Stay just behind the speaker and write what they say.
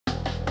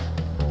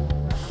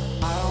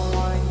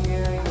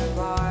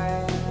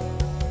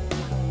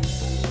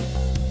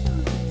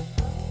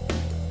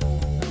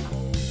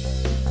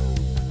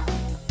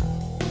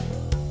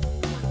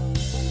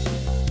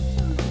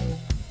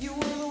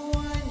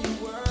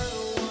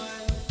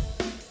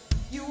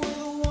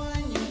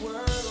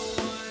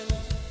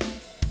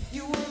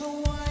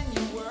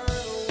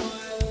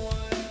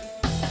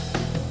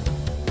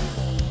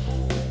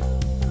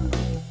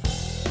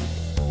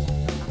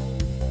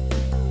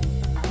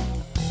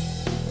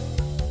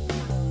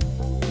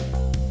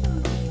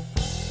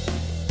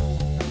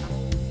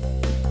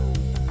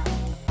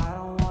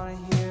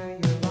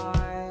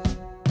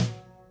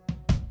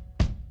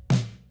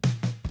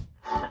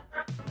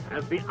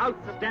the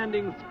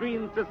outstanding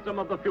screen system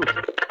of the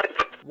future.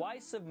 Why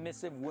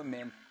submissive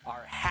women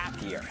are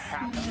happier.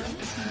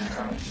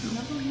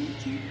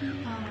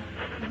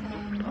 WTPR, the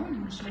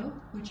morning show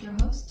with your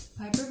host,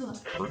 Piper Blush.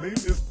 Her name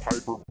is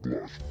Piper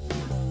Blush.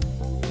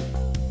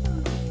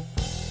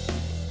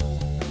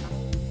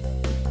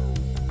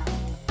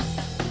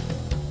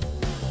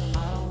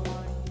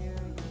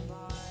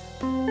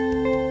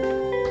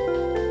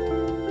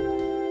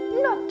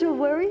 Not to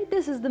worry,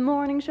 this is the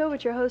morning show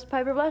with your host,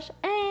 Piper Blush,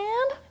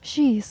 and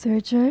She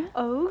Searcher.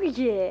 oh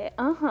yeah,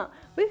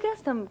 we've got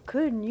some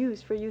good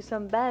news for you,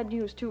 some bad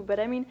news too, but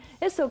I mean,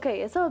 it's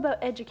okay, it's all about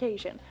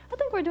education. I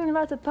think we're doing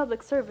lots of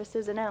public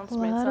services A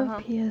announcements, lot of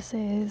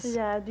PSAs.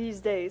 Yeah, these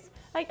days.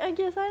 I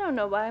guess, I don't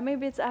know why,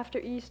 maybe it's after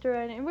Easter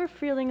and we're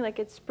feeling like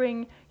it's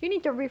spring. You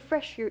need to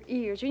refresh your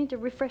ears, you need to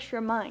refresh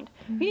your mind.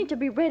 You need to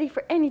be ready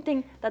for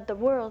anything that the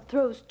world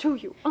throws to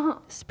you,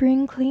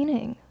 Spring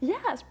cleaning.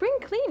 Yeah, spring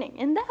cleaning,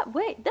 in that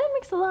way. That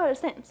makes a lot of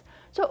sense.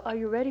 So, are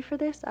you ready for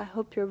this? I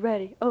hope you're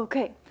ready.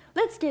 Okay,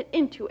 let's get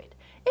into it.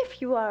 If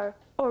you are,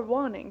 or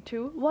wanting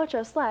to, watch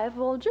us live,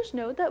 well, just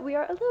know that we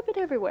are a little bit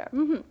everywhere.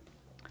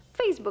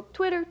 Facebook,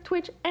 Twitter,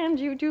 Twitch, and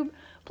YouTube,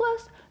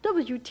 plus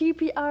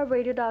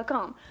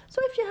WTPRradio.com.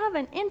 So if you have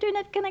an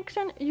internet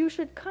connection, you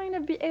should kind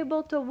of be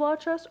able to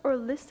watch us or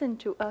listen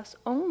to us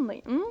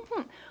only.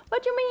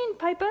 What do you mean,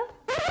 Piper?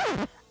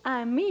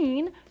 I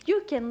mean,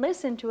 you can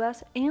listen to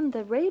us in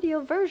the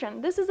radio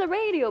version. This is a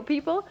radio,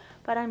 people,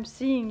 but I'm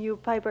seeing you,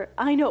 Piper.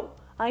 I know.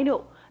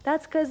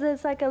 That's because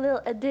it's like a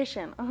little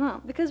addition,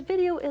 because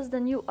video is the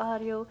new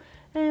audio,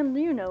 and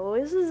you know,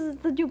 this is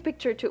the new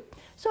picture too.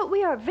 So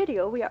we are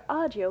video, we are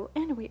audio,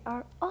 and we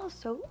are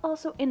also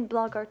in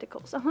blog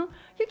articles,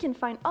 You can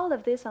find all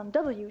of this on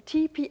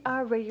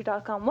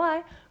WTPRradio.com.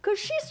 Why? Because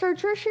She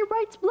Searcher, she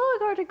writes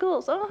blog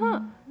articles,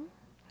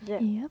 Yeah.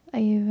 Yep, I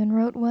even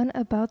wrote one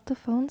about the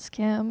phone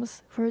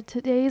scams for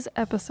today's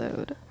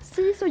episode.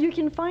 See, so you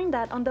can find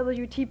that on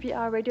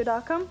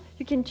WTPRradio.com.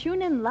 You can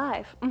tune in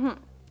live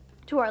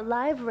to our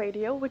live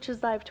radio, which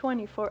is live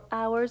 24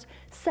 hours,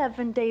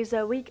 7 days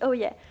a week. Oh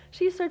yeah,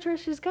 She Searcher,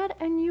 she's got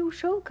a new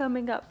show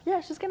coming up. Yeah,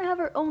 she's gonna have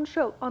her own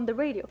show on the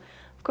radio.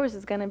 Of course,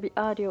 it's gonna be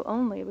audio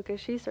only because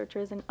She Searcher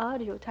is an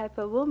audio type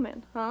of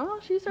woman.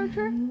 She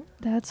Searcher?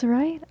 That's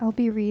right. I'll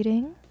be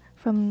reading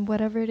from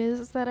whatever it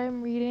is that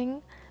I'm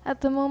reading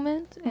at the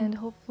moment, and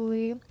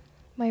hopefully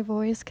my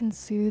voice can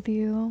soothe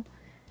you,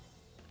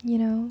 you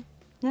know.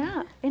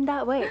 Yeah, in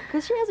that way,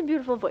 because she has a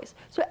beautiful voice.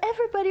 So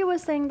everybody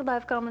was saying in the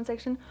live comment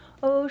section,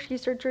 oh, She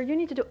Searcher, you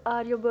need to do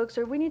audiobooks,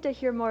 or we need to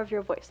hear more of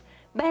your voice.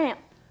 Bam!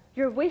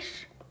 Your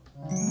wish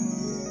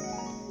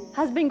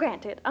has been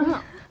granted.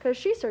 Because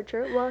She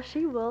Searcher, well,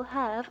 she will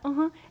have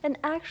an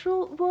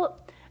actual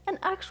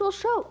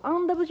show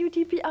on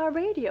WTPR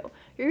radio.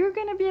 You're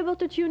gonna be able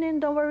to tune in,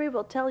 don't worry,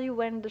 we'll tell you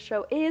when the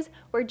show is.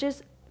 We're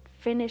just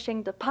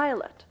finishing the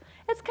pilot.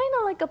 It's kind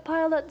of like a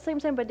pilot, same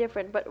but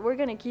different, but we're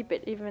gonna keep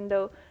it even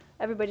though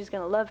everybody's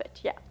gonna love it,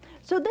 yeah.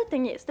 So the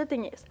thing is,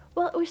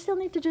 well, we still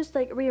need to just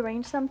like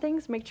rearrange some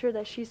things, make sure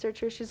that She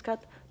Searcher, she's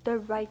got the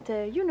right,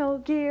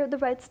 gear, the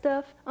right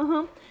stuff,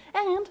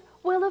 And,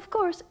 well, of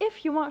course,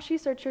 if you want She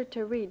Searcher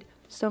to read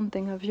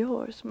something of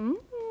yours,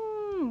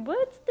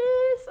 what's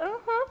this,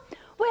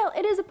 well,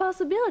 it is a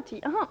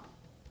possibility,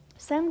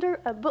 Send her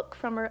a book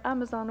from her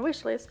Amazon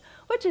wishlist,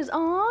 which is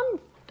on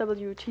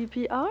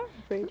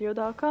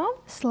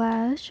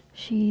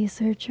WTPRradio.com/She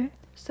Searcher.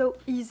 So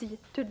easy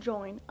to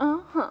join.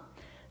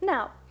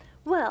 Now,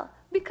 well,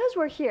 because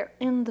we're here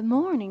in the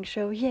morning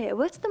show, yeah,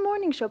 what's the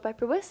morning show,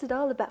 Piper? What's it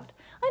all about?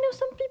 I know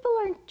some people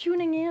aren't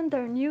tuning in,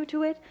 they're new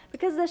to it,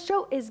 because the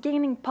show is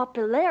gaining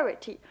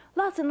popularity.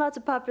 Lots and lots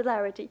of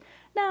popularity.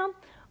 Now,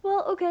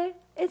 well, okay,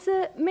 it's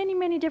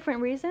many different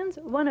reasons,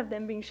 one of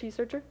them being She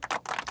Searcher.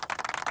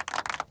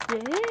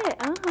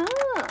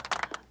 Yeah,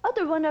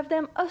 Other one of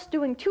them, us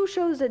doing 2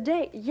 shows a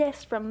day,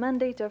 yes, from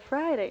Monday to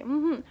Friday.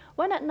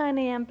 One at 9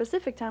 a.m.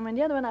 Pacific time and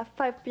the other one at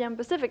 5 p.m.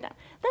 Pacific time.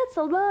 That's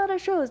a lot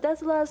of shows,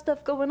 that's a lot of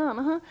stuff going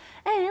on,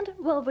 And,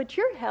 well, with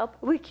your help,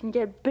 we can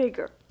get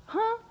bigger.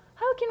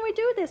 How can we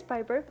do this,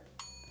 Piper?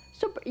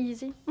 Super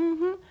easy.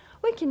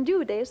 We can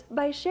do this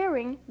by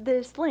sharing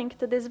this link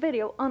to this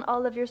video on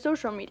all of your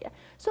social media.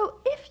 So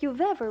if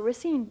you've ever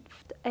received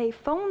a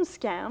phone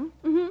scam,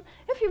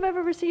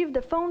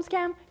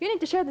 you need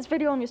to share this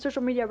video on your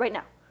social media right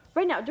now.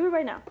 Right now, do it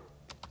right now.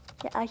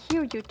 Yeah, I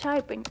hear you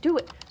typing. Do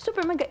it.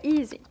 Super mega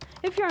easy.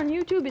 If you're on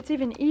YouTube, it's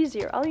even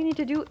easier. All you need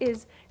to do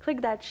is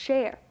click that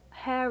share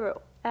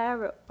arrow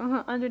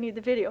underneath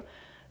the video.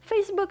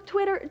 Facebook,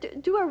 Twitter,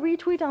 do a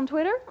retweet on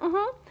Twitter.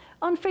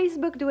 On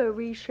Facebook, do a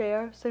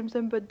reshare. Same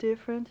but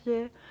different,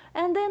 yeah.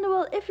 And then,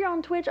 well, if you're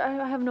on Twitch,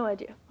 I have no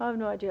idea. I have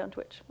no idea on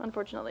Twitch,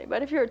 unfortunately.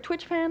 But if you're a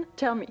Twitch fan,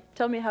 tell me.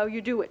 Tell me how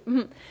you do it.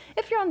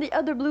 If you're on the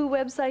Other Blue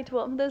website,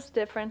 well, that's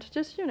different.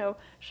 Just,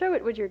 share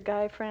it with your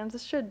guy friends.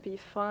 It should be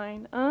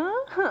fine.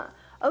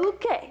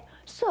 Okay,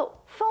 so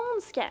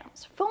phone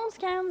scams. Phone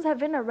scams have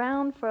been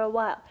around for a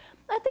while.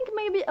 I think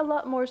maybe a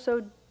lot more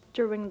so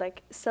during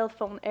like cell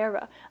phone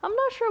era. I'm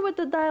not sure with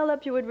the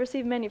dial-up you would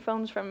receive many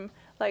phones from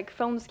like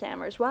phone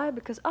scammers. Why?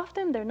 Because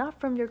often they're not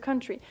from your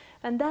country,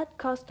 and that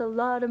costs a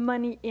lot of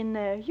money in,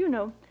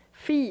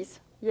 fees.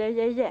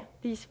 Yeah.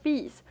 These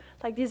fees,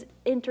 like these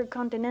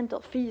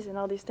intercontinental fees and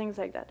all these things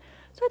like that.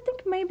 So I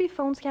think maybe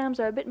phone scams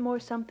are a bit more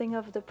something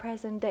of the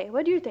present day.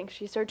 What do you think,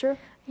 She-Searcher?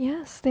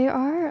 Yes, they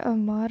are a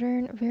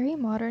modern, very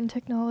modern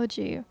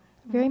technology,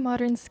 very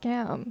modern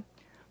scam.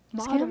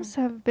 Modern. Scams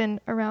have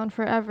been around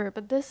forever,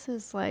 but this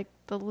is like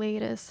the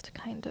latest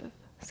kind of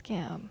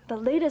scam.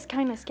 The latest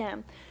kind of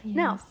scam.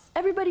 Now, Yes.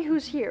 everybody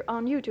who's here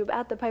on YouTube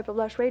at the Piper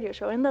Blush Radio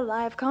Show in the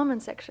live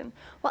comment section,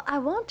 well, I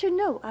want to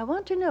know,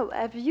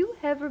 have you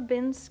ever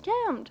been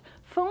scammed?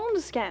 Phone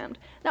scammed?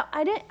 Now,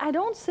 I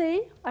don't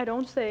say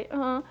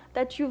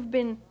that you've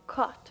been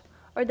caught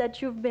or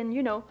that you've been,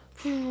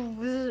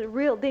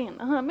 reeled in.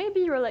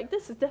 Maybe you're like,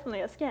 this is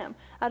definitely a scam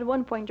at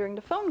one point during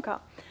the phone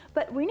call.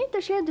 But we need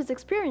to share these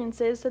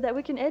experiences so that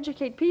we can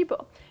educate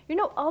people.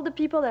 All the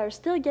people that are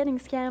still getting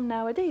scammed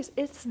nowadays,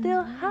 it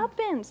still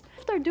happens.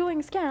 If they're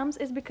doing scams,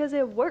 it's because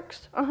it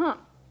works.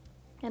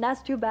 And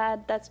that's too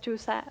bad, that's too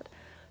sad.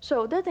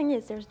 So the thing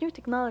is, there's new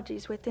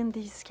technologies within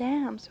these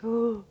scams.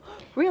 Ooh,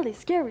 really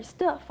scary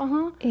stuff.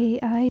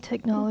 AI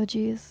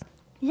technologies.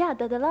 Yeah,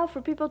 that allow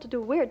for people to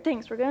do weird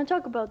things. We're gonna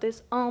talk about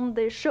this on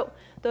this show,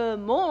 the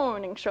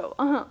morning show.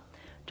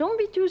 Don't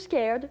be too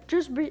scared,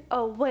 just be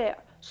aware.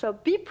 So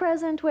be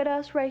present with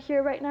us right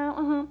here, right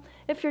now.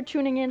 If you're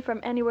tuning in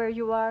from anywhere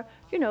you are,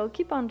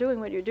 keep on doing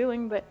what you're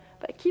doing, but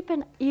keep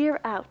an ear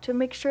out to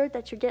make sure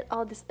that you get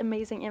all this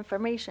amazing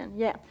information.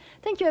 Yeah.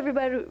 Thank you,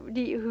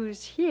 everybody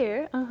who's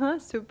here.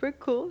 Super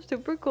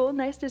cool.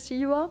 Nice to see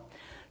you all.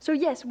 So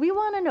yes, we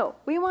want to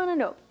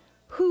know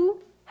who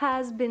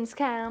has been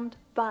scammed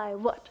by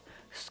what.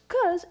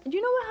 Because,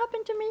 you know what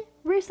happened to me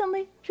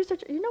recently?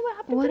 You know what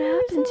happened What to me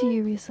happened to recently?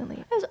 you recently?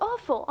 It was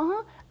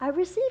awful. I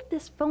received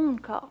this phone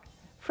call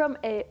from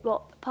a,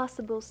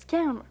 possible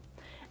scammer.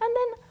 And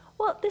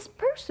then, this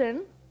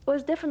person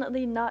was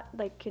definitely not,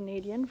 like,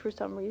 Canadian for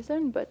some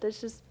reason, but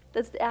that's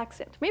the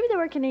accent. Maybe they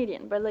were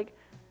Canadian, but, like,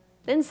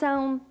 didn't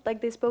sound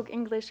like they spoke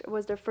English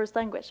was their first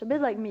language. A bit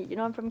like me,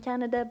 I'm from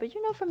Canada, but,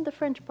 from the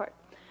French part.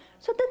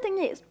 So the thing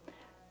is,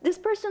 this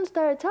person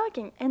started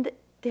talking, and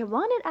they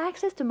wanted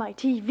access to my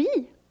TV.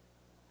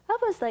 I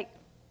was like,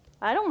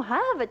 I don't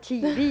have a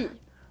TV.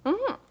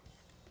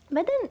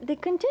 But then they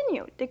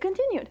continued.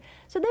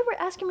 So they were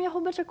asking me a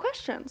whole bunch of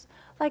questions.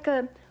 Like,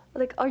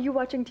 are you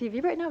watching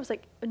TV right now? I was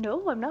like,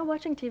 no, I'm not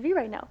watching TV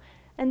right now.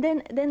 And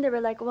then they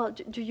were like, well,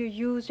 do you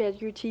use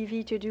your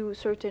TV to do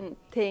certain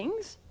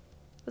things?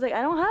 I was like,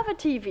 I don't have a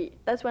TV.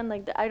 That's when,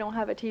 like, the I don't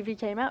have a TV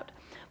came out.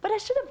 But I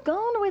should have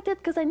gone with it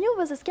because I knew it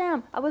was a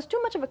scam. I was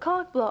too much of a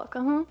cock block.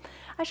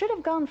 I should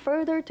have gone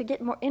further to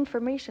get more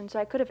information so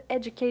I could have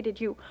educated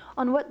you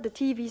on what the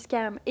TV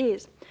scam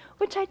is,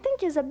 which I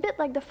think is a bit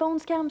like the phone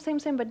scam,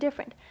 same but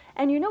different.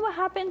 And you know what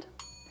happened?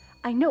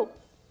 I know,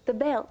 the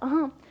bell.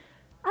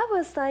 I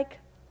was like,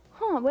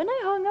 when I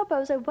hung up, I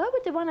was like, why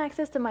would they want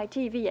access to my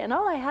TV? And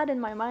all I had in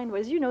my mind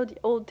was, the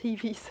old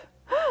TVs.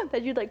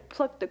 That you like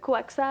pluck the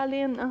coaxial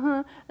in,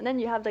 and then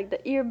you have like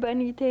the ear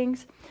bunny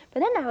things. But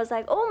then I was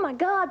like, oh my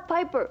God,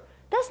 Piper,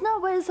 that's not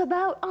what it's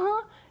about,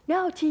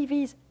 Now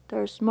TVs,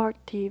 they're smart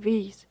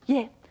TVs,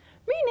 yeah.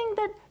 Meaning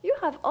that you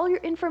have all your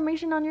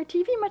information on your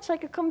TV, much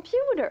like a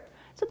computer.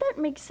 So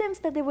that makes sense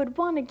that they would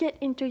want to get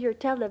into your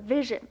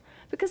television,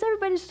 because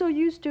everybody's so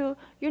used to,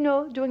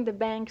 doing the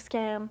bank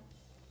scam,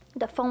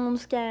 the phone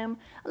scam,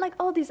 and like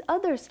all these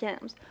other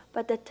scams.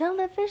 But the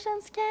television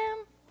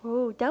scam?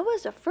 Oh, that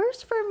was a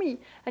first for me.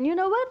 And you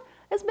know what?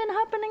 It's been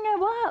happening a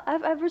while.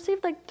 I've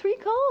received like 3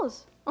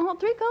 calls.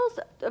 3 calls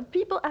of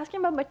people asking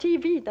about my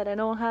TV that I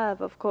don't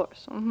have, of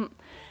course. And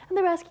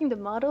they're asking the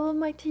model of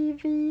my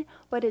TV,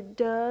 what it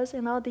does,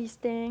 and all these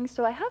things.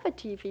 So I have a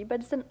TV, but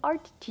it's an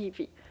art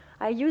TV.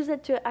 I use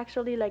it to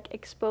actually like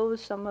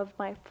expose some of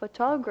my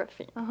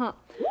photography.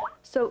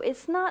 So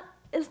it's not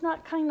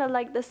kind of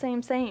like the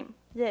same.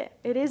 Yeah,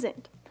 it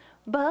isn't.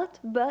 But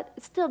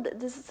still,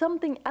 there's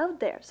something out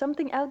there.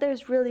 Something out there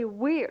is really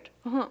weird.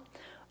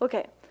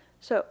 Okay,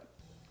 so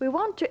we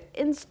want to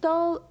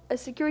install a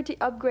security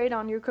upgrade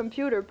on your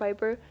computer,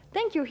 Piper.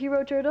 Thank you,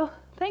 Hero Turtle.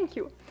 Thank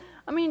you.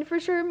 I mean, for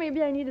sure,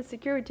 maybe I need a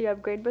security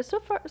upgrade, but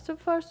so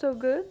far, so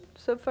good.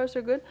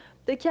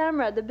 The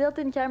camera, the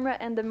built-in camera,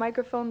 and the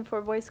microphone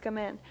for voice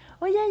command.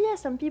 Oh yeah,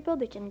 some people,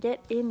 they can get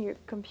in your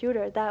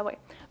computer that way.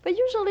 But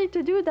usually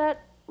to do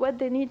that, what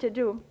they need to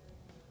do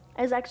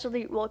is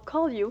actually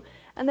call you,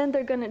 and then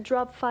they're gonna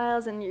drop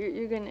files, and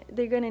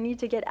they're gonna need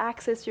to get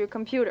access to your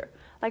computer,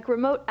 like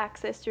remote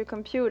access to your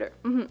computer.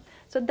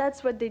 So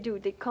that's what they do.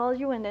 They call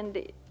you, and then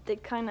they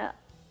kind of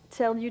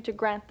tell you to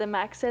grant them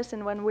access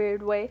in one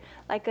weird way.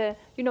 Like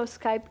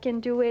Skype can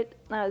do it,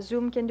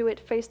 Zoom can do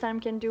it,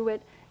 FaceTime can do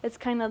it. It's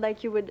kind of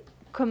like you would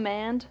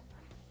command,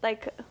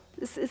 like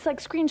it's like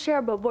screen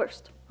share but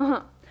worst.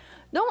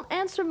 Don't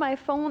answer my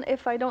phone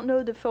if I don't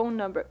know the phone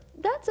number.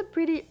 That's a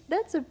pretty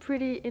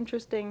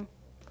interesting.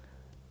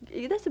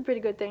 That's a pretty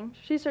good thing.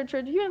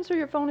 She-Searcher, do you answer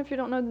your phone if you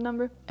don't know the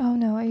number? Oh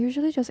no, I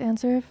usually just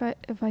answer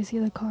if I see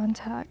the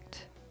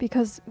contact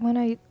because when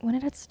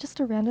it's just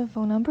a random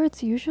phone number,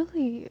 it's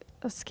usually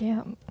a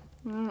scam.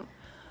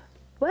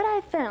 What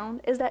I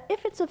found is that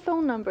if it's a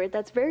phone number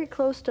that's very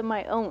close to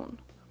my own,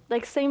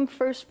 like same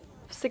first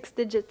 6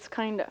 digits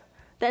kinda,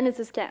 then it's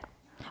a scam.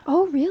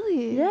 Oh,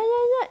 really? Yeah.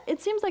 It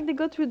seems like they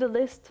go through the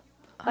list.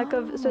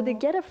 So they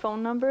get a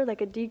phone number,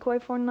 like a decoy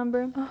phone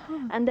number,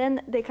 and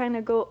then they kind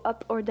of go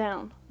up or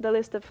down the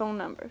list of phone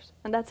numbers,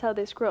 and that's how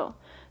they scroll.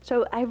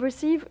 So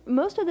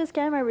most of the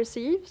scam I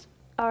receive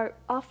are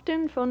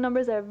often phone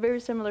numbers that are very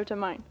similar to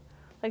mine,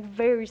 like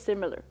very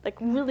similar, like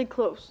really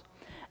close.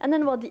 And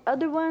then while the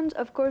other ones,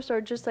 of course, are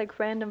just like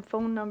random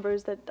phone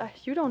numbers that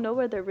you don't know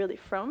where they're really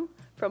from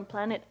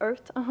planet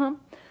Earth.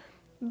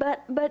 But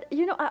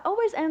I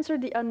always answer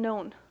the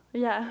unknown.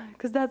 Yeah,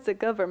 because that's the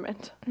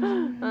government.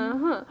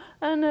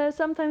 And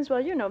sometimes,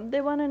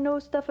 they want to know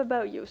stuff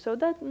about you. So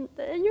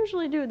I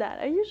usually do that.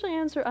 I usually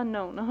answer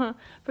unknown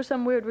for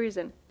some weird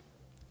reason.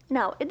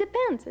 Now, it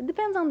depends. It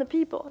depends on the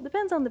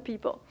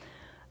people.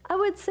 I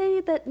would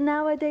say that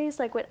nowadays,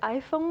 like with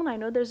iPhone, I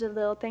know there's a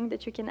little thing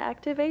that you can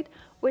activate,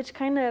 which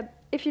kind of,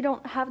 if you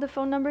don't have the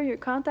phone number, your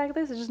contact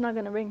list is just not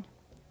going to ring.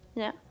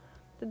 Yeah,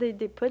 they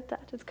put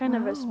that. It's kind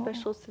of a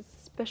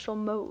special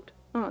mode.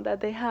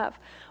 That they have,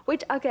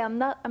 which I'm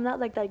not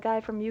like that guy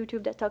from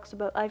YouTube that talks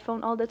about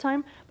iPhone all the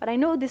time, but I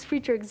know this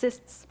feature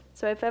exists.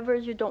 So if ever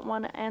you don't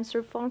want to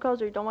answer phone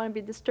calls or you don't want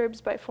to be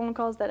disturbed by phone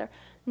calls that are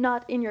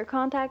not in your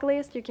contact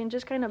list, you can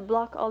just kind of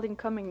block all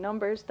incoming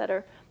numbers that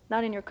are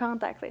not in your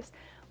contact list,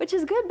 which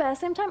is good. But at the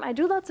same time, I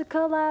do lots of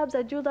collabs.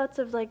 I do lots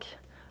of like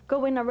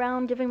going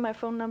around giving my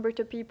phone number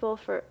to people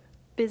for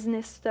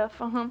business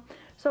stuff.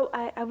 So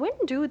I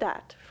wouldn't do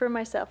that for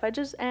myself. I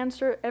just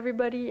answer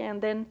everybody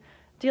and then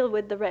deal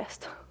with the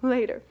rest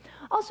later.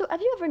 Also,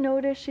 have you ever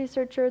noticed,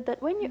 researcher, that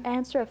when you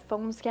answer a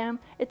phone scam,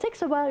 it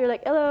takes a while, you're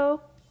like,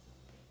 hello?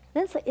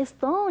 Then it's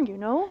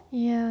long,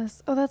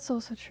 Yes. Oh, that's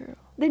also true.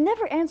 They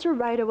never answer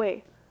right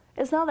away.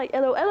 It's not like,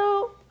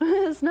 hello.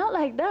 It's not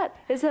like that.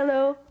 It's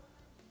hello.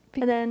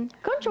 And then,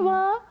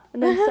 konnichiwa.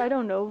 And then, I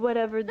don't know,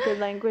 whatever the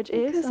language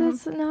is. Because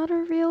it's not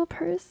a real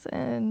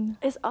person.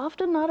 It's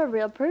often not a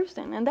real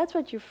person. And that's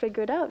what you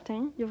figured out,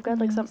 eh? You've got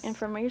like some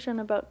information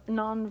about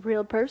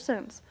non-real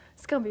persons.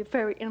 It's going to be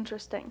very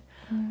interesting.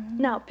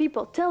 Now,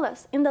 people, tell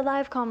us in the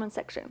live comment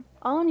section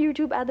on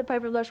YouTube at the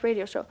Piper Blush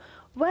Radio Show,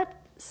 what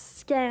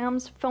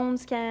scams, phone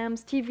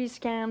scams, TV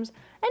scams,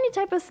 any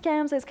type of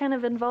scams that's kind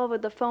of involved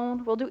with the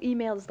phone. We'll do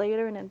emails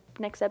later in the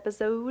next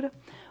episode.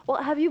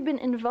 Well, have you been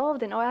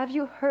involved in, or have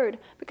you heard?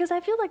 Because I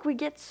feel like we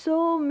get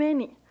so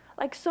many.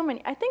 I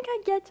think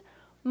I get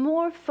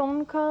more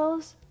phone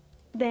calls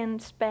than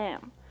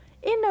spam.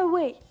 In a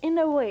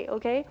way,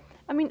 okay?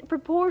 I mean,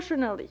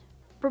 proportionally,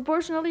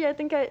 I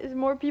think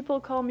more people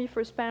call me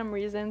for spam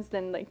reasons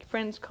than like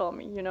friends call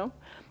me,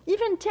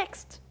 Even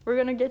text. We're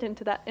gonna get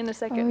into that in a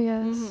second. Oh,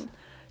 yes.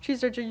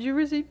 Did you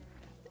receive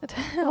a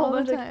whole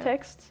bunch of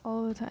texts?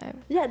 All the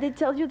time. Yeah, they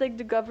tell you like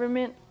the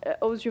government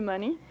owes you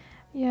money.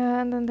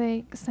 Yeah, and then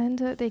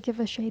they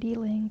give a shady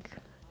link.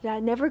 Yeah,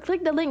 never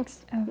click the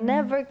links. Ever.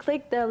 Never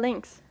click the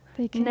links.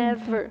 They can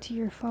Never. infect to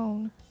your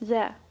phone.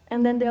 Yeah.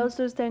 And then they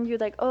also send you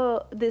like,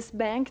 oh, this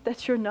bank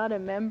that you're not a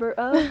member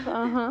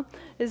of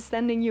is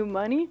sending you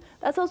money.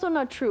 That's also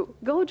not true.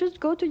 Just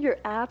go to your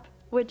app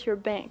with your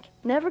bank.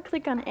 Never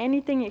click on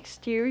anything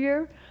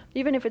exterior,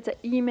 even if it's an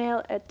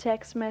email, a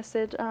text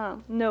message,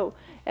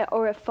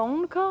 or a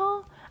phone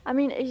call. I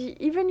mean,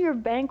 even your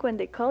bank, when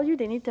they call you,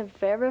 they need to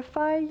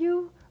verify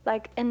you.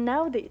 And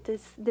now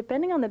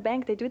depending on the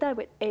bank, they do that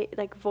with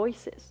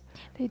voices.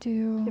 They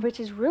do. Which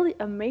is really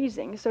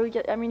amazing. So,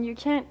 you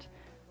can't.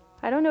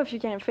 I don't know if you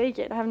can fake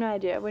it. I have no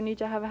idea. We need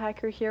to have a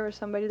hacker here or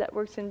somebody that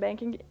works in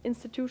banking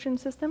institution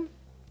system.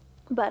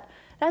 But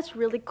that's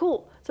really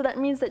cool. So that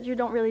means that you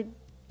don't really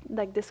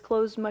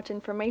disclose much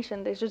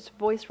information. They just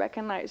voice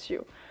recognize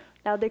you.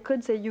 Now they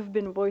could say you've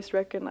been voice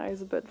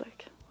recognized, but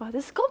wow,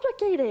 this is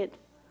complicated.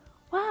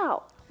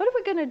 Wow, what are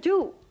we gonna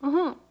do?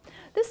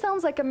 This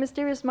sounds like a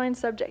mysterious mind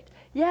subject.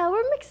 Yeah,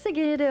 we're mixing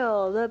it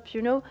all up,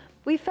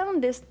 We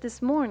found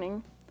this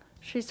morning,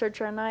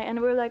 researcher and I, and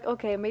we're like,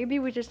 okay, maybe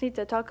we just need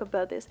to talk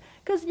about this.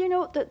 Because,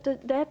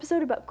 the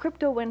episode about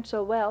crypto went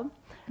so well,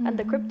 and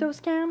the crypto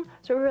scam,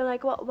 so we were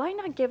like, well, why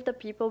not give the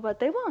people what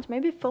they want?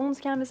 Maybe phone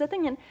scam is a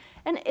thing,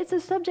 and it's a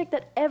subject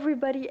that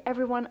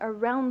everyone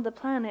around the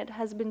planet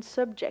has been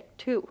subject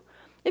to.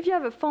 If you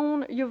have a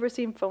phone, you've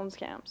received phone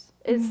scams.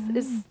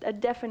 It's a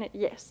definite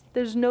yes.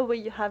 There's no way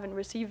you haven't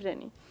received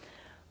any.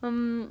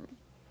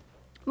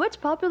 What's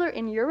popular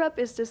in Europe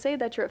is to say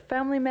that you're a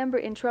family member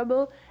in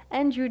trouble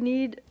and you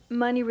need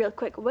money real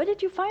quick. What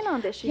did you find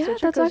on this? Yeah,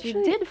 that's actually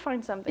you did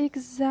find something.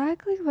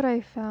 Exactly what I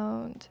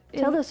found.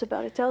 Tell us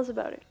about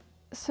it.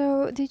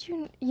 So did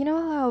you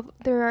know how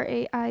there are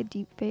AI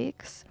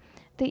deepfakes?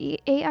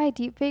 The AI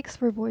deepfakes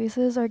for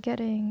voices are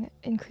getting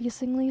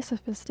increasingly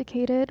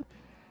sophisticated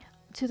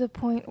to the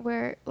point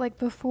where,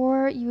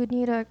 before, you would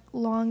need a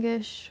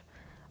longish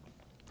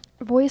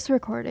voice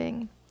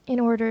recording in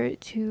order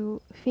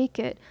to fake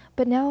it,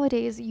 but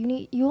nowadays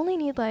you only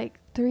need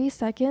 3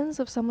 seconds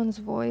of someone's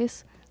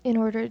voice in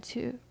order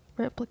to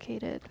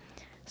replicated.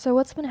 So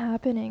what's been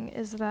happening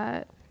is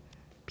that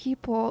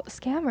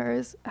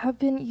scammers, have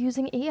been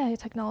using AI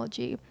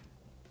technology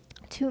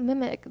to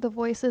mimic the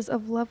voices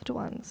of loved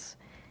ones.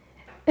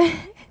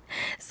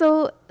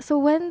 So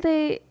when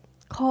they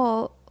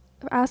call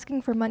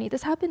asking for money,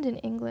 this happened in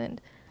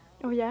England.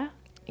 Oh yeah.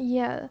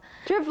 Yeah.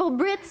 Careful,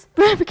 Brits.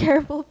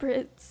 Careful,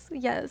 Brits.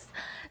 Yes.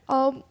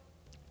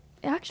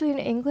 Actually, in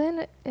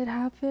England, it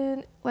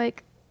happened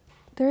like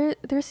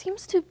there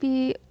seems to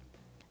be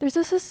there's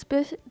a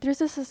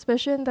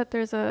suspicion that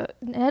there's a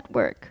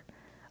network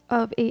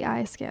of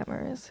AI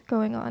scammers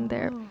going on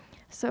there.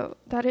 So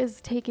that is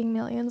taking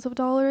millions of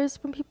dollars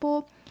from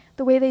people.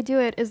 The way they do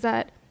it is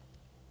that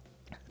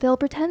they'll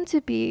pretend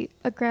to be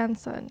a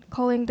grandson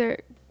calling their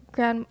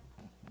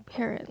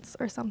grandparents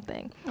or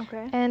something.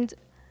 Okay. And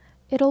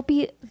it'll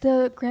be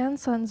the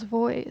grandson's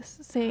voice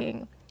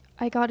saying,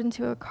 I got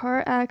into a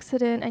car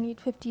accident, I need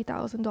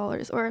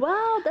 $50,000. Or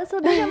Wow, that's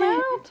a big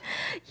amount.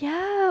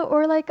 yeah,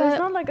 or like It's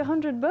not like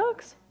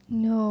 $100.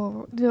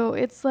 no,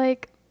 it's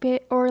like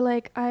or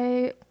like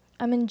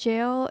I'm in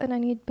jail and I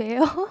need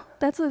bail.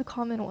 That's a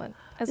common one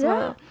as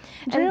well.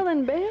 Jail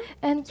and bail.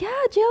 And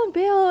yeah, jail and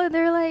bail, and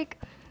they're like,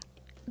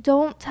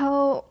 don't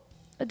tell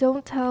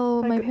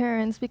my Like-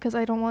 parents because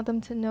I don't want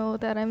them to know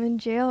that I'm in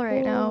jail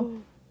right now.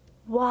 Ooh.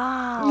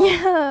 Wow.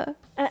 Yeah.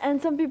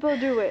 And some people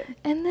do it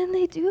And then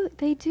they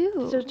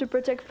do. just to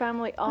protect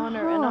family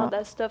honor and all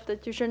that stuff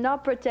that you should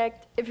not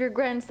protect if your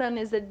grandson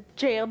is a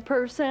jailed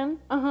person.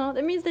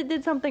 That means they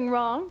did something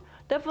wrong.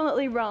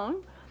 Definitely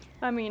wrong.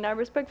 I mean, I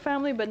respect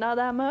family, but not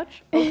that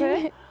much.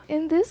 Okay.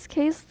 In this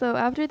case, though,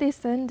 after they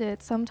send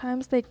it,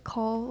 sometimes they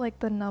call like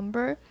the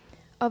number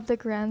of the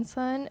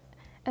grandson,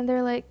 and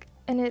they're like,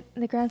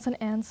 the grandson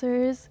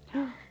answers,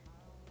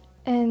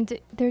 and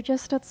they're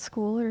just at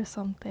school or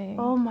something.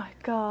 Oh my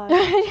God.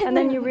 And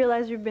then you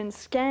realize you've been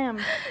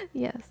scammed.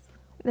 Yes.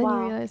 Then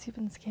Wow. you realize you've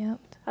been scammed.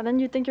 And then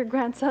you think your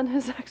grandson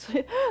is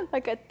actually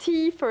like a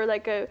thief or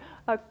like a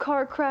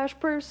car crash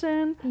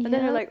person. And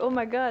then you're Yep. like, oh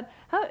my God.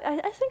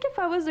 I think if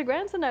I was the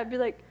grandson, I'd be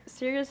like,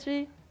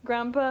 seriously,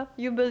 Grandpa,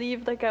 you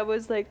believe like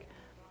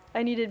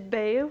I needed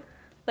bail?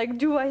 Like,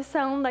 do I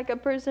sound like a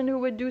person who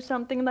would do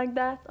something like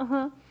that?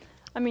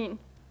 I mean,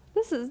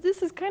 this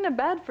is kind of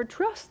bad for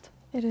trust.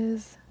 It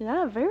is.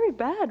 Yeah, very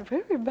bad,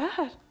 very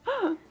bad.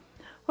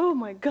 Oh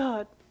my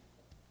God.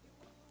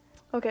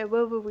 Okay,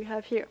 what will we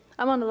have here?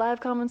 I'm on the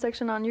live comment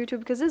section on YouTube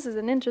because this is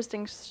an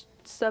interesting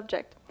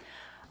subject.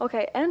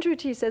 Okay, Andrew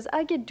T says,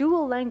 I get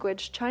dual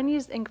language,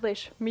 Chinese,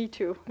 English. Me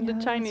too. Yeah, The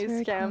that's Chinese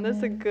very scam. That's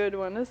a common. good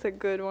one. That's a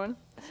good one.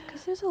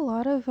 Because there's a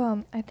lot of,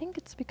 I think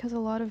it's because a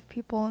lot of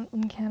people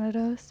in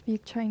Canada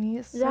speak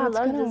Chinese. So Yeah, it's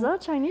there's a gonna, lot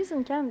of Chinese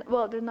in Canada.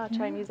 Well, they're not Yeah.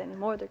 Chinese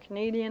anymore. They're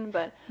Canadian,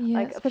 but yes,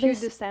 like a but few they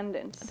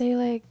descendants.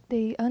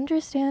 they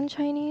understand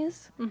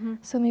Chinese. Mm-hmm.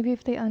 So maybe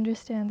if they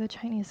understand the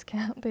Chinese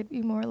scam, they'd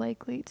be more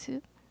likely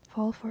to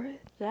fall for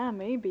it. Yeah,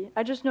 maybe.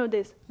 I just know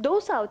this. 多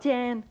少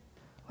钱?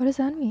 What does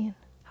that mean?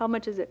 How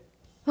much is it?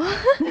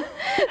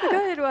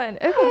 Good one.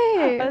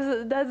 Okay.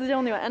 That's the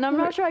only one. And I'm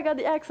not sure I got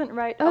the accent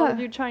right. All of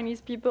you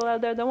Chinese people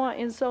out there, don't want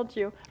to insult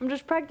you. I'm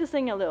just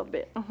practicing a little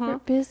bit. For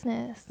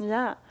business.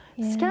 Yeah.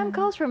 Yeah. Scam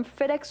calls from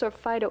FedEx or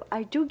Fido.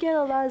 I do get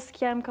a lot of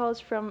scam calls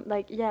from,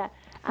 like, FedEx,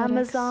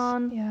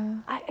 Amazon. Yeah.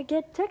 I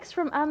get texts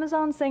from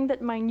Amazon saying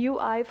that my new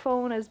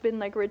iPhone has been,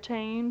 like,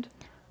 retained.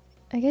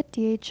 I get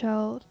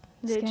DHL.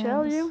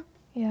 DHL scams. you?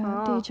 Yeah,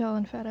 Ah. DHL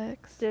and FedEx.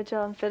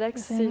 DHL and FedEx.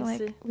 Saying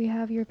see. like, we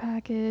have your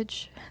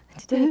package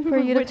for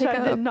you to Which pick I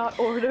up. did not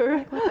order.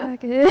 What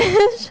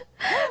package?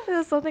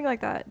 Something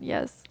like that.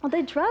 Yes. Well,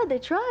 they try,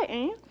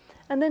 eh?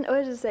 And then,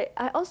 what did it say?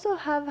 I also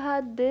have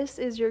had this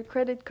is your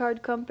credit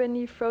card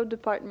company fraud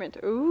department.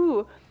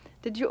 Ooh,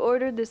 did you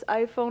order this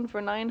iPhone for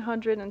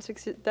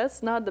 960?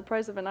 That's not the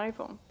price of an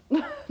iPhone.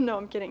 No,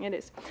 I'm kidding, it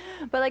is.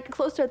 But like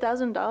close to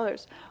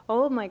 $1,000.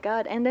 Oh my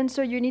God. And then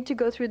so you need to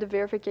go through the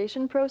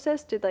verification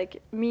process to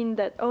like mean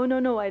that, oh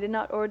no, I did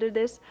not order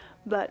this,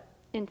 but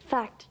in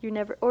fact, you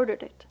never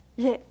ordered it.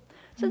 Yeah.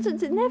 So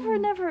it's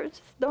never,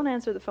 just don't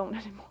answer the phone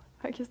anymore.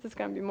 I guess this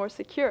can be more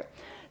secure.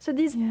 So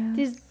these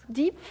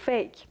deep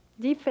fake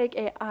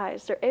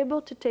AIs, they're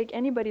able to take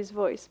anybody's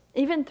voice,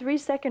 even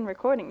 3-second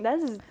recording. That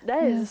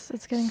is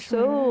it's getting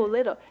so shorter.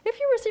 little. If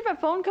you receive a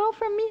phone call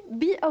from me,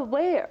 be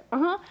aware.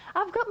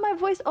 I've got my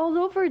voice all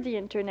over the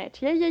internet.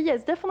 Yeah,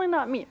 it's definitely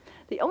not me.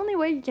 The only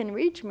way you can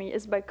reach me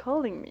is by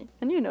calling me.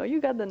 And you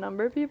got the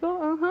number, people.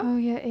 Oh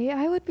yeah,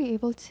 AI would be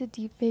able to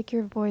deepfake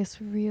your voice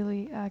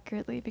really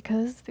accurately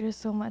because there's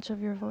so much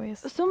of your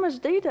voice. So much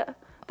data.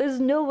 There's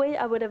no way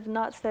I would have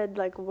not said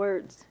like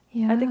words.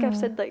 Yeah. I think I've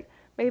said like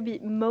maybe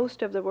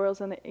most of the words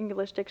in the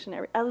English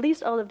dictionary, at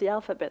least all of the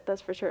alphabet,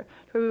 that's for sure.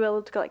 To be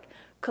able to like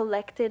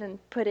collect it and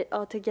put it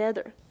all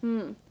together.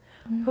 Ooh,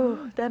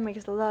 that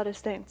makes a lot of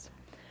sense.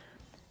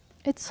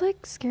 It's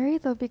like scary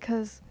though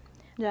because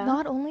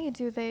not only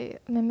do they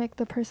mimic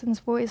the person's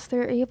voice,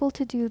 they're able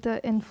to do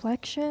the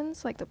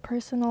inflections, like the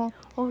personal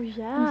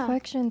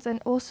inflections,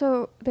 and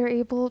also they're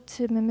able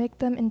to mimic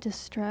them in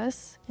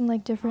distress, in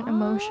like different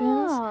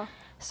emotions.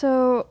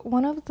 So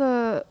one of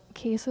the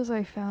cases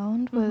I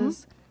found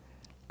was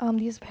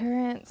these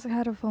parents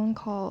had a phone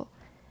call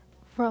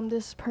from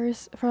this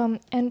person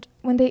and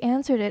when they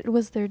answered it, it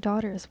was their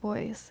daughter's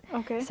voice.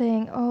 Okay.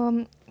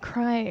 Saying,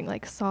 crying,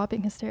 like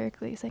sobbing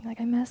hysterically, saying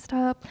like, I messed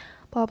up,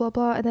 blah, blah,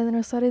 blah. And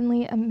then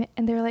suddenly, and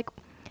they're like,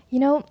 you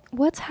know,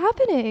 what's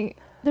happening?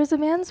 There's a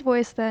man's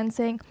voice then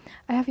saying,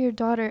 I have your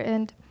daughter,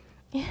 and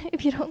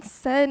if you don't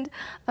send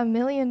 $1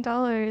 million,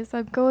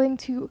 I'm going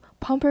to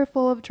pump her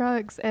full of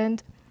drugs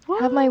and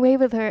have my way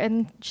with her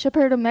and ship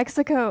her to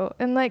Mexico.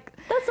 And like,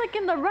 That's like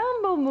in the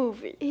Rambo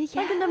movie.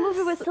 Like in the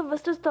movie with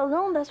Sylvester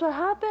Stallone, that's what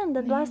happened.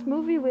 The last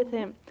movie with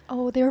him.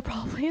 oh, they were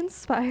probably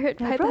inspired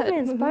by They're probably that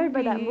inspired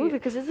by that movie. movie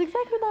because it's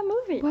exactly that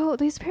movie. Well,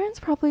 these parents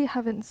probably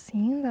haven't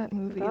seen that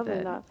movie Probably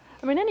then. not.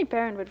 I mean, any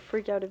parent would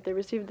freak out if they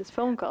received this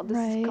phone call. This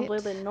is Right.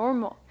 completely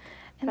normal.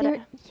 And But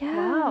they're,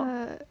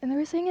 wow. and they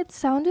were saying it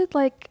sounded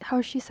like how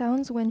she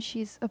sounds when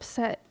she's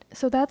upset.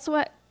 So that's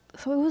what.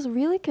 So it was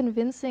really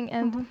convincing.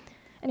 And,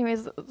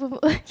 anyways,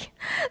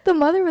 the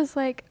mother was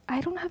like, "I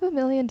don't have $1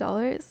 million,"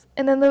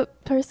 and then the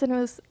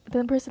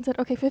person said,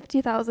 "Okay,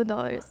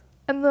 $50,000,"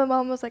 and the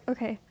mom was like,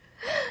 "Okay."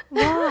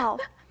 Wow.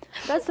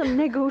 That's some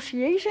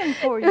negotiation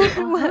for you. It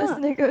was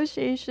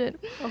negotiation.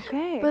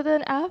 Okay. But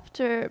then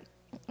after,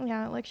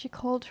 like she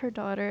called her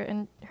daughter,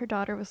 and her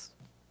daughter was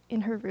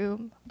in her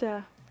room.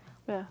 Yeah.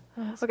 Yeah.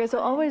 was Okay, so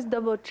always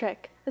double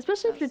check.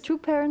 Especially if you're two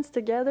parents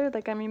together.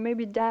 Like, I mean,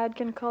 maybe dad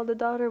can call the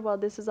daughter while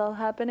this is all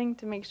happening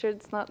to make sure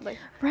it's not like.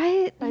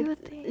 Right? like You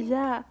would think.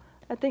 Yeah.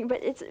 I think, but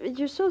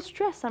you're so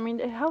stressed. I mean,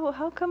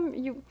 how come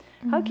you,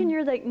 how can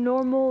your like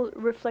normal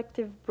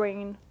reflective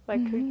brain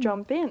like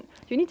jump in?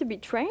 You need to be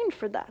trained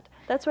for that.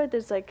 That's why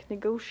there's like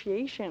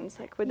negotiations,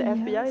 like with the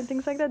FBI and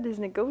things like that. These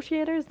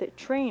negotiators, they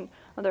train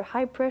under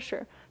high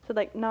pressure to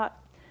like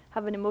not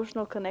have an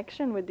emotional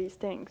connection with these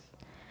things.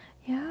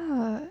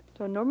 Yeah.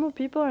 So normal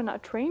people are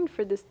not trained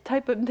for this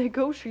type of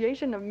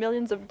negotiation of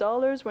millions of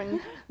dollars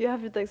when you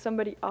have like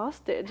somebody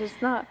hostage.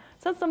 It's not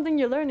something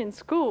you learn in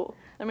school.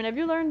 I mean, have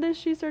you learned this,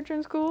 She-Searcher,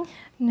 in school?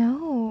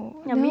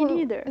 No. Yeah, me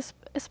neither.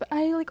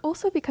 I like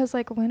also because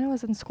like when I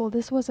was in school,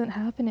 this wasn't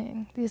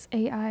happening. This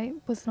AI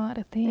was not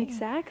a thing.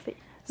 Exactly.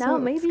 So Now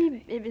it's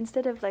maybe if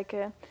instead of like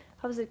a,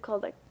 how is it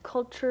called, like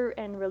culture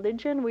and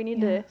religion, we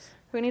need Yes.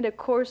 a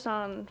course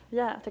on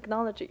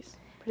technologies,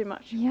 pretty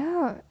much.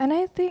 Yeah, and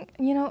I think,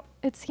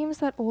 it seems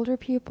that older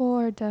people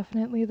are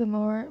definitely the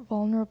more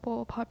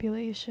vulnerable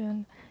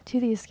population to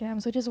these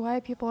scams, which is why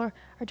people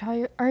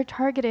are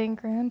targeting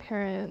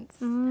grandparents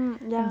Yeah.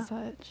 and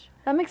such.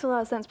 That makes a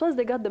lot of sense. Plus,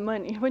 they got the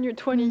money. When you're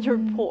 20, you're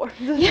poor.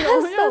 Yes, you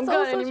don't that's got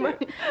also any true.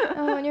 money.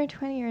 Oh, when you're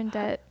 20, you're in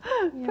debt.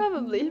 Yeah.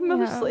 Probably, Yeah.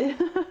 mostly.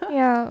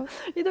 Yeah,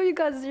 Either you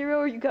got zero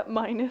or you got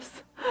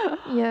minus.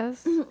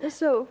 yes.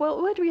 So,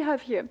 well, what do we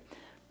have here?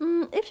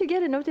 If you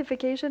get a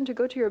notification to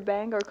go to your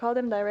bank or call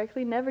them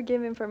directly, never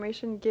give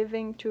information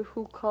giving to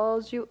who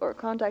calls you or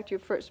contact you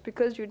first,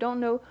 because you don't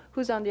know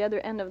who's on the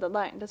other end of the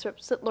line. That's from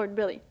Lord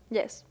Billy.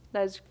 Yes,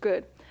 that's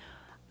good.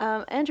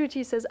 Andrew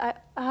T says, I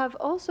have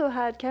also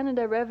had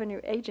Canada Revenue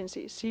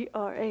Agency,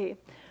 CRA.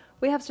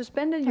 We have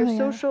suspended your Oh, yeah.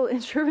 social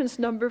insurance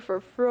number for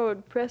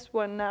fraud. Press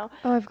 1 now.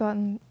 Oh, I've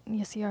gotten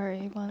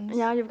CRA ones.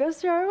 Yeah, you've got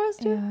CRA ones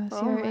too? Yeah,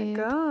 Oh my CRA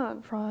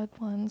god. fraud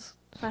ones.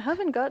 I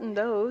haven't gotten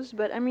those,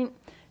 but I mean,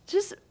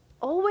 just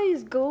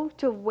always go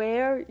to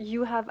where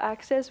you have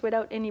access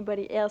without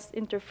anybody else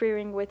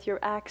interfering with your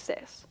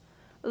access.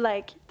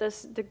 Like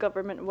the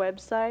government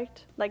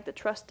website, like the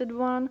trusted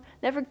one.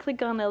 Never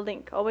click on a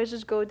link. Always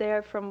just go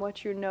there from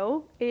what you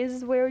know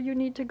is where you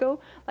need to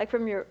go. Like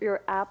from your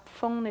app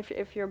phone,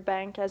 if your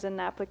bank has an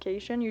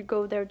application, you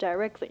go there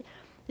directly.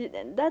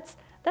 That's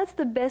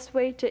the best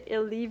way to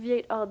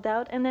alleviate all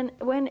doubt. And then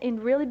when in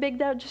really big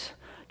doubt, just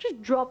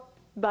drop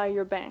by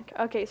your bank.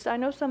 Okay, so I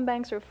know some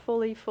banks are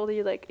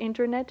fully like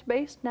internet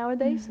based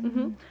nowadays,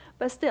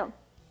 but still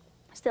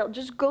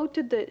just go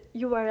to the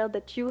URL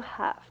that you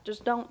have.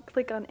 Just don't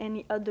click on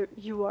any other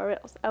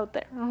URLs out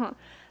there.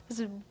 This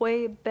is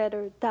way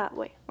better that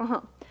way.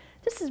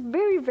 This is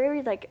very,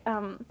 very like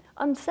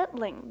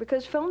unsettling,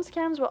 because phone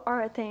scams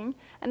are a thing,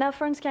 and now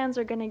phone scams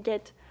are gonna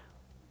get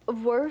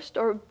worse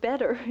or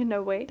better in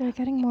a way They're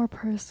getting more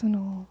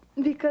personal.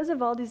 because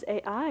of all these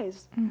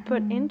AIs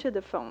put into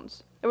the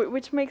phones,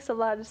 which makes a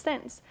lot of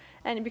sense,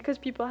 and because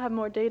people have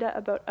more data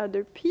about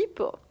other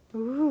people.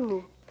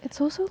 Ooh. It's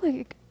also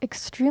like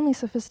extremely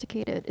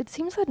sophisticated. It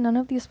seems that none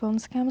of these phone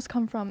scams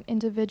come from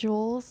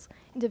individual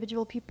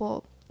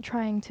people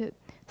trying to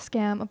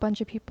scam a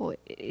bunch of people.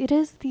 It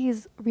is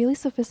these really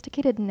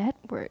sophisticated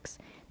networks,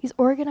 these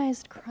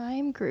organized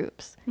crime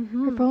groups.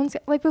 For phones,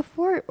 like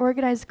before,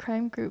 organized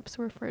crime groups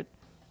were for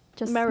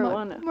just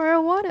marijuana,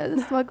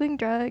 smuggling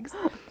drugs,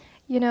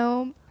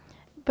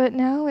 But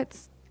now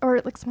or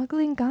like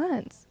smuggling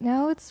guns.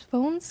 Now it's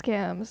phone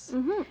scams.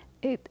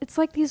 It's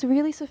like these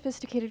really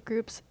sophisticated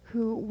groups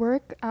who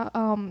work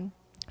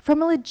from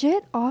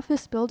legit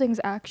office buildings,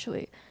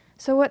 actually.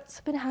 So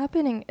what's been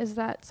happening is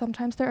that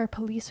sometimes there are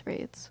police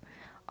raids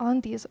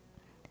on these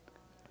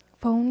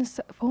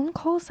phone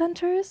call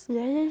centers.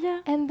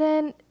 Yeah. And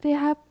then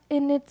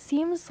and it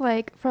seems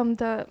like from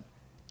the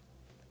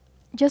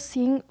just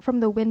seeing from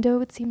the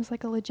window, it seems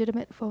like a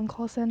legitimate phone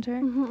call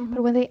center.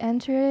 But when they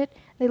enter it,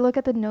 they look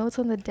at the notes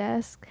on the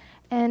desk,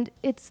 and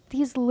it's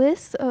these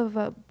lists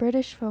of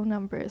British phone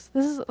numbers.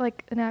 This is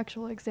like an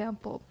actual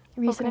example,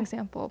 recent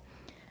example.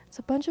 It's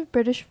a bunch of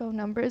British phone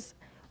numbers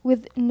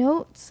with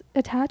notes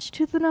attached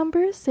to the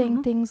numbers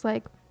saying things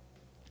like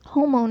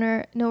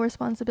homeowner, no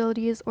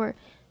responsibilities, or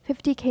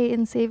 50K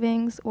in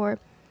savings, or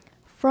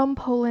from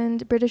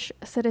Poland, British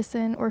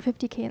citizen, or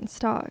 50K in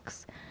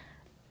stocks.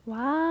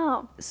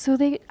 Wow. So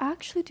they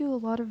actually do a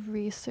lot of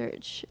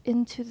research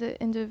into the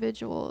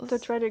individuals. To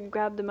try to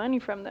grab the money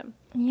from them.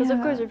 Because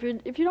of course,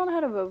 if you don't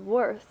have a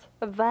worth,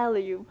 a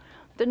value,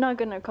 they're not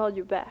gonna call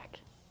you back.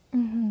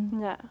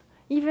 Yeah.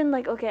 Even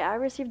like, okay, I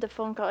received a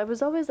phone call. It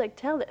was always like,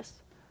 tell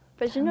this.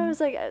 But you know, it's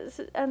like,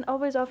 and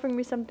always offering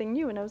me something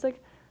new. And I was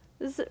like,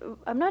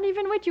 I'm not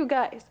even with you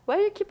guys. Why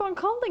do you keep on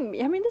calling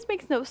me? I mean, this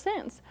makes no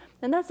sense.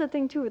 And that's the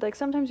thing too. Like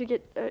sometimes you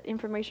get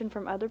information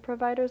from other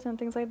providers and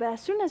things like that.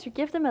 As soon as you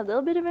give them a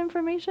little bit of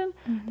information,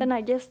 then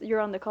I guess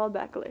you're on the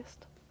callback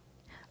list.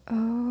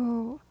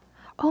 Oh,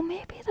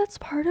 maybe that's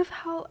part of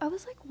how, I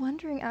was like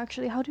wondering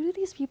actually, how do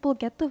these people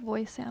get the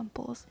voice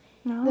samples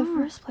in the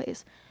first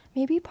place?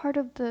 Maybe part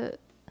of the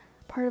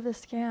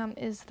scam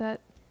is that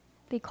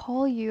they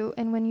call you,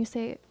 and when you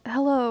say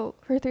hello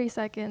for 3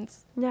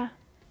 seconds, Yeah.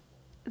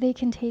 they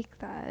can take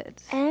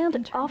that And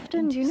turn it often,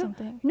 into you know,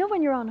 something. you know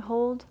when you're on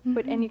hold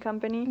with any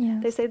company,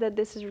 they Yes. say that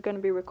this is going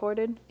to be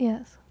recorded.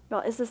 Yes.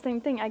 Well, it's the same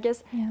thing. I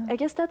guess Yeah. I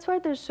guess that's why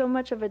there's so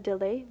much of a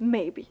delay.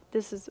 Maybe.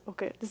 This is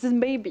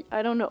maybe.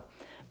 I don't know.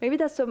 Maybe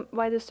that's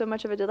why there's so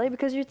much of a delay,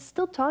 because you're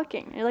still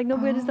talking. You're like,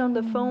 nobody's on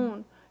the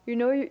phone. You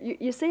know,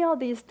 you say all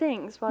these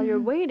things while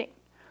you're waiting.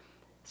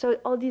 So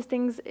all these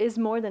things is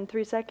more than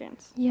 3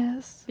 seconds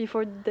Yes.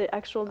 before the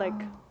actual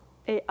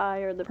AI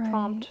or the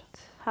prompt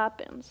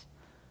happens.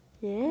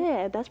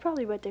 Yeah, that's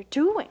probably what they're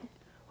doing.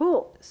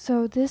 Oh.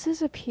 So this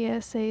is a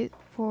PSA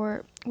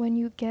for when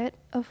you get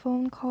a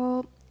phone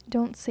call,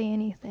 don't say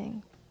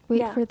anything.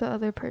 Wait for the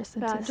other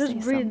person to say just something.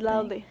 breathe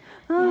loudly.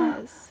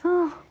 Yes.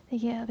 Oh.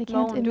 Yeah, they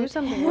can't Don't do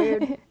something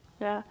weird.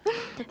 Yeah.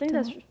 I think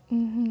that's...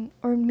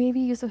 Or maybe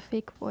use a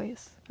fake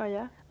voice. Oh,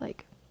 yeah?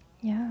 Like,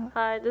 yeah,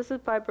 Hi, this is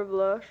Piper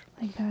Blush.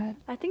 like that.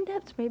 I think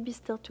that's maybe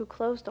still too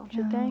close, don't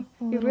you Yeah, think?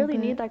 a You little really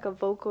bit. need like a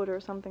vocoder or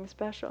something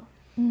special.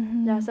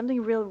 Mm-hmm. Yeah,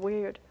 something real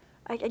weird.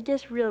 I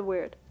guess real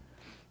weird.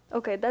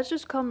 Okay, that's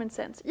just common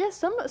sense. Yes,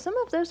 some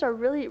of those are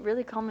really,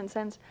 really common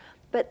sense.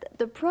 But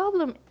the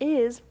problem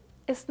is,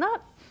 it's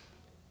not...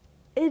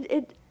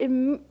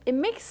 It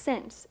makes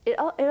sense. It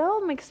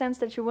all makes sense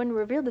that you wouldn't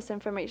reveal this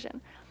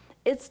information.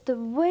 It's the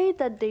way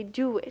that they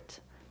do it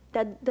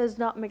that does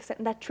not make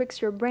sense, that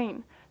tricks your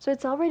brain. So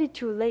it's already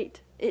too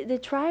late. They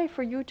try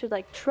for you to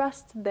like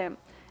trust them,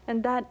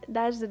 and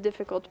that's the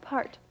difficult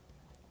part.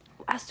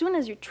 As soon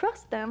as you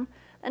trust them,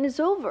 then it's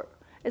over.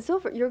 It's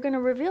over. You're going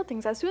to reveal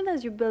things. As soon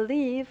as you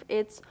believe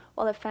it's,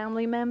 well, a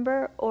family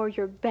member or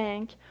your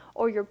bank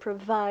or your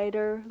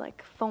provider,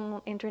 like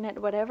phone,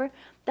 internet, whatever,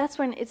 that's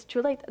when it's too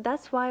late.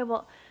 That's why,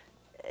 well,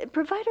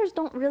 providers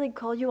don't really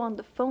call you on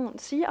the phone.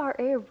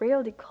 CRA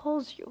rarely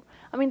calls you.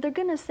 I mean, they're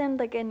going to send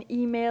like an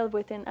email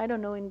within, I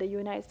don't know, in the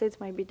United States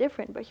might be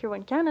different, but here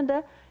in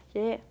Canada,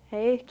 yeah,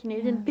 hey,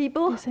 Canadian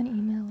people. They send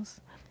emails.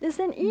 They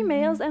send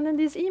emails, and then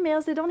these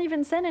emails, they don't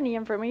even send any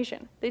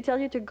information. They tell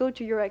you to go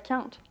to your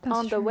account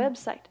on the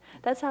website.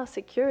 That's how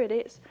secure it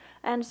is.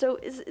 And so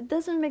it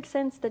doesn't make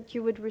sense that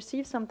you would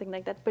receive something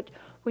like that. But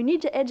we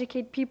need to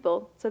educate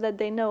people so that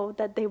they know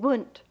that they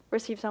wouldn't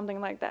receive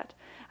something like that.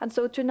 And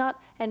so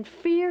and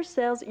fear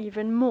sells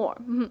even more.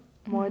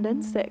 More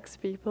than sex,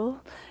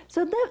 people.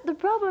 So the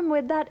problem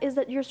with that is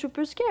that you're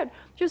super scared.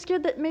 You're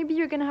scared that maybe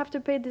you're going to have to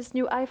pay this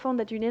new iPhone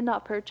that you did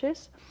not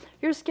purchase.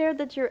 You're scared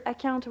that your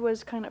account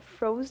was kind of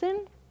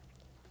frozen.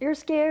 You're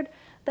scared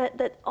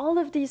that all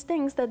of these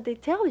things that they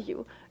tell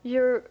you,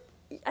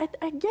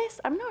 I guess,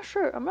 I'm not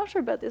sure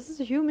about this. This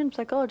is human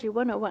psychology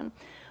 101.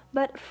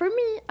 But for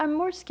me, I'm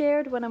more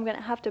scared when I'm going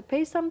to have to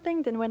pay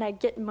something than when I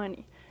get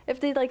money. If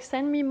they like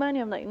send me money,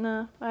 I'm like,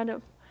 no, I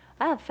don't.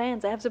 I have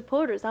fans, I have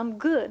supporters, I'm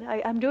good.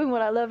 I'm doing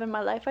what I love in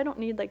my life. I don't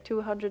need like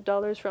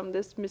 $200 from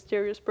this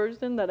mysterious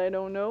person that I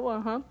don't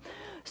know,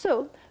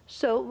 So,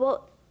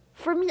 well,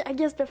 for me, I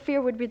guess the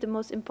fear would be the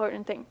most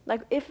important thing.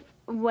 Like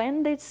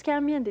when they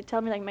scam me and they tell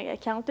me like my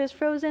account is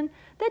frozen,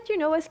 that,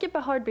 I skip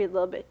a heartbeat a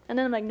little bit. And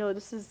then I'm like, no,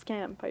 this is a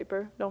scam,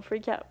 Piper, don't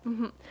freak out.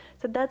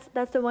 So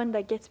that's the one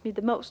that gets me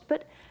the most.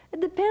 But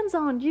it depends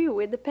on you.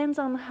 It depends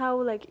on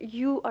how like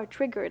you are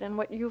triggered and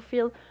what you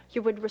feel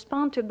you would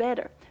respond to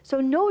better.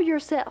 So know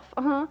yourself.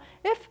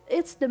 If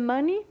it's the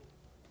money,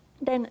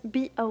 then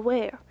be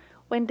aware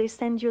when they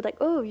send you like,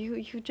 oh,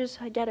 you just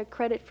got a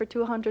credit for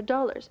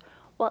 $200.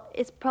 Well,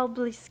 it's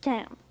probably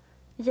scam.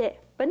 Yeah,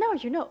 but now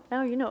you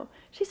know.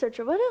 She searched,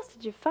 what else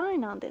did you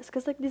find on this?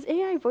 Because like these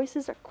AI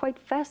voices are quite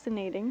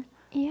fascinating.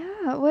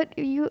 Yeah, what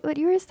you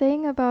were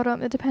saying about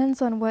it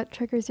depends on what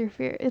triggers your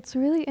fear. It's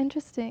really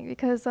interesting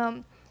because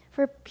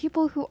for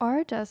people who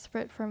are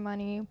desperate for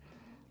money,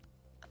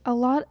 a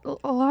lot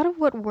of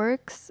what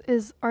works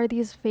are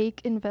these fake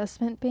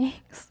investment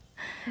banks.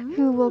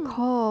 who will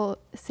call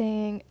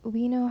saying,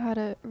 we know how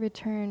to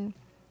return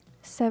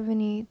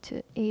 70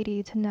 to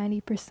 80 to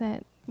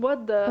 90%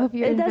 What the? of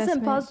your That's investment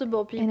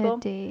impossible, in people. a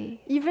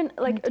day. Even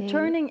like day.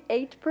 turning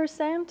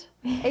 8%,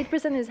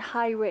 8% is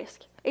high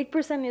risk.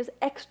 8% is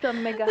extra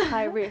mega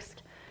high risk.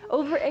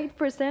 Over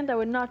 8%, I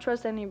would not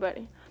trust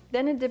anybody.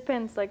 Then it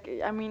depends. Like,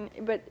 I mean,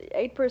 but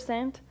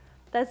 8%,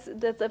 that's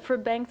for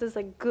banks is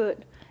like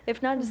good.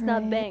 If not, it's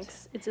not Right.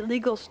 banks. It's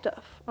illegal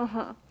stuff.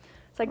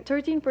 It's like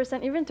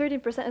 13%, even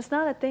 13%. It's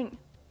not a thing.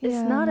 It's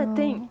Yeah, not a no.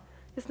 thing.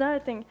 It's not a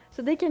thing.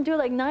 So they can do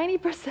like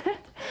 90%.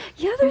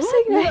 Yeah, they're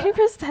saying Yeah.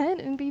 90%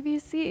 in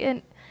BBC,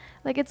 and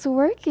like it's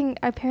working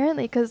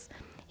apparently, because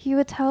he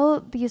would tell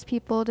these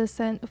people to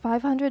send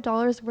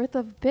 $500 worth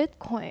of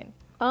Bitcoin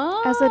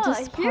as a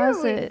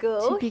deposit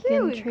to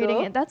begin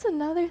trading it. That's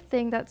another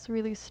thing that's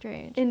really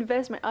strange.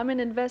 Investment. I'm an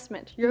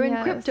investment. You're in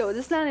crypto. Yes.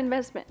 This is not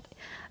investment.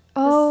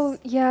 Oh,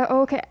 yeah,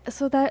 okay.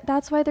 So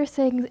that's why they're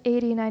saying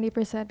 80,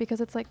 90%, because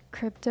it's like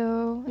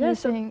crypto. and Yeah, they're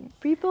so saying,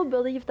 people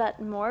believe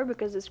that more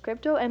because it's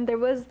crypto. And there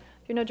was,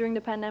 during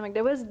the pandemic,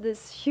 there was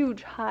this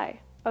huge high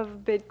of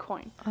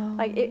Bitcoin. oh,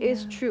 Like, it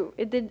is yeah. true.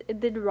 It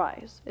did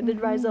rise. It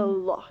did rise a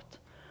lot.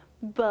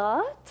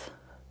 But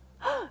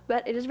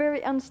it is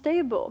very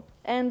unstable.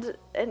 And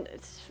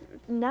it's,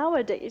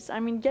 nowadays, I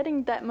mean,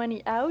 getting that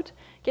money out,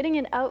 getting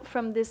it out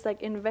from this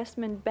like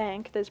investment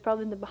bank that's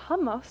probably in the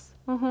Bahamas,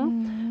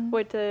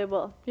 with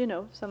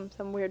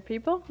some weird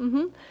people.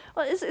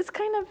 Well, it's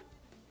kind of,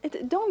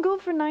 don't go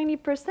for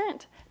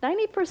 90%.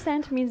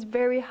 90% means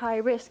very high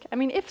risk. I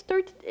mean, if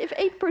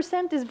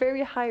 8% is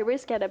very high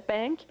risk at a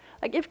bank,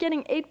 like if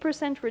getting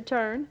 8%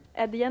 return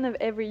at the end of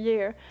every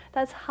year,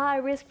 that's high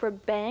risk for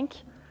bank.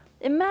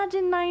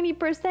 Imagine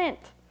 90%.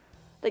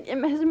 Like,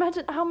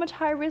 imagine how much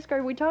high risk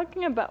are we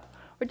talking about?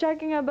 We're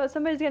talking about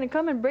somebody's gonna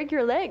come and break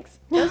your legs.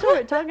 That's what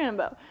we're talking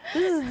about.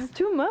 This is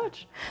too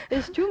much.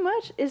 It's too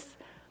much.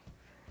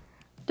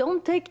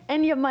 Don't take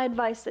any of my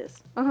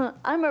advices.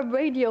 I'm a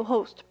radio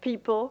host,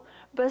 people,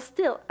 but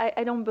still,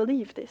 I don't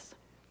believe this.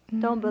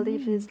 Don't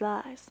believe these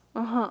lies.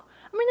 I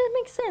mean, it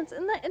makes sense.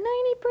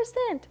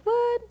 90%.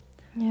 What?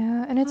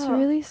 Yeah, and it's Huh.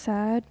 really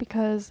sad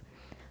because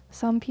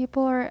some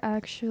people are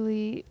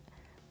actually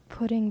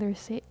putting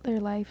their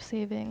life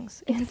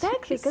savings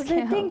Exactly, into because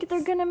they think they're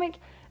scams. gonna make.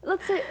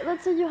 Let's say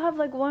you have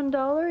like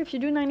 $1. If you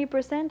do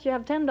 90%, you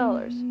have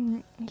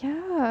 $10.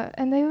 Yeah,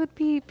 and they would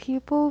be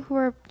people who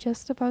are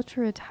just about to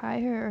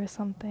retire or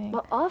something.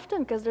 Well,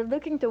 often because they're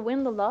looking to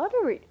win the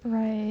lottery,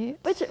 Right.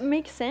 which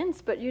makes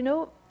sense. But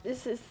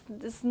this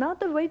is not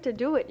the way to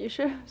do it. You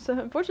should. So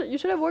unfortunately, you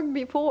should have worked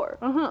before.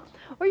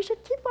 Or you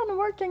should keep on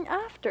working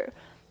after.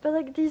 But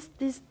like these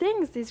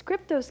things, these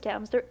crypto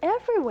scams, they're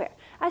everywhere.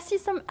 I see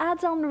some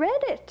ads on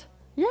Reddit.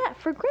 Yeah,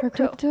 for crypto. For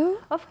crypto?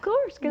 Of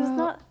course, because it's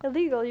Wow. not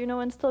illegal,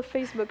 and still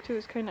Facebook too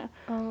is kind of.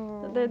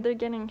 Oh. They're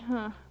getting,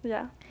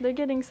 they're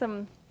getting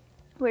some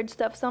weird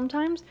stuff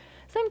sometimes.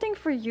 Same thing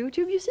for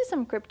YouTube. You see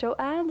some crypto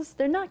ads.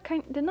 They're not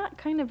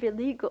kind of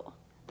illegal.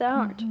 They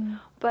aren't.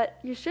 But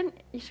you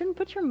shouldn't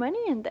put your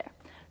money in there.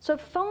 So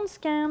phone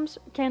scams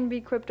can be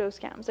crypto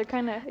scams. It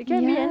can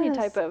be any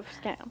type Yes. of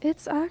scam.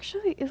 It's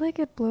actually,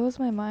 it blows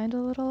my mind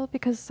a little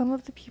because some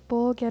of the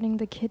people getting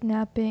the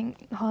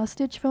kidnapping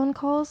hostage phone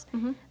calls,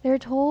 they're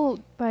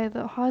told by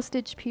the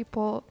hostage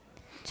people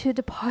to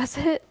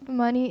deposit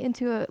money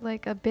into a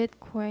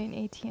Bitcoin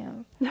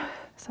ATM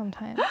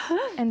sometimes,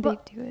 and they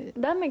do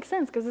it. That makes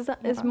sense because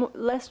it's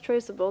less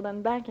traceable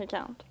than bank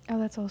account. Oh,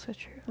 that's also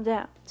true.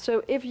 Yeah.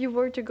 So if you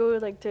were to go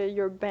to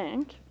your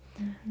bank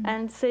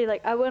and say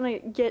I want to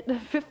get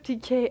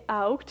 50K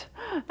out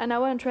and I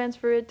want to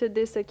transfer it to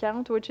this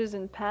account which is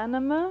in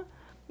Panama,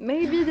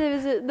 maybe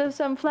there's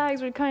some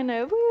flags would kind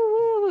of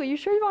woo. You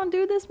sure you want to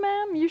do this,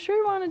 ma'am? You sure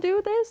you want to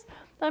do this?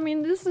 I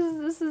mean,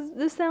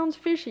 this sounds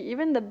fishy.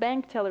 Even the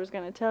bank teller is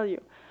going to tell you.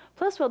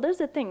 Plus, well, there's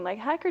the thing. Like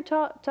Hacker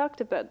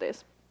talked about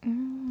this.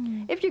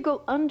 If you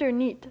go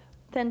underneath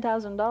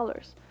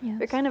 $10,000, you're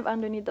Yes. kind of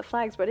underneath the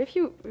flags. But if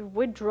you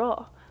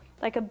withdraw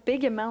like a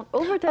big amount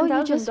over Oh,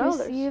 you just $10,000,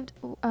 received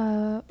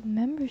a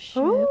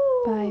membership Ooh.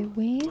 by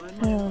Wayne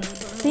Hill.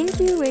 Thank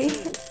you,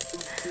 Wayne.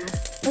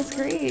 That's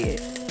great.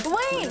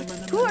 Wayne,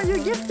 who are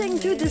you gifting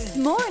to this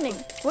morning?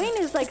 Wayne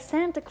is like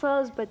Santa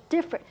Claus but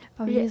different.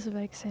 Oh, Yeah. he's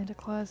like Santa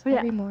Claus Yeah.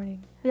 every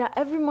morning. Yeah,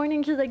 every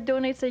morning he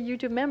donates a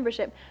YouTube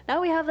membership.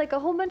 Now we have a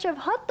whole bunch of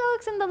hot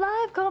dogs in the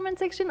live comment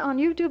section on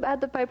YouTube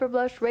at the Piper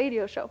Blush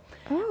Radio Show.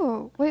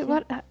 Oh, wait,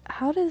 what?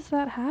 How does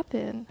that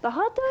happen? The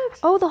hot dogs?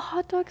 Oh, the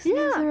hot dogs means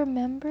Yeah. they're a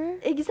member?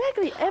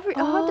 Exactly.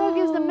 A hot dog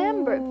is the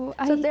member. Oh,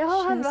 So I they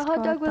all have a just hot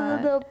got dog with a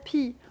that. little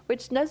P,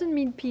 which doesn't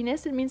mean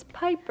penis, it means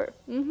Piper.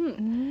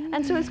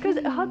 And so it's because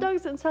hot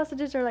dogs and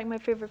sausages are like my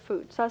favorite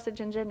food.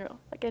 Sausage in general,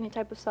 like any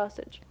type of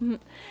sausage.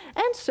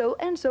 And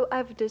so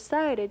I've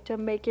decided to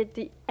make it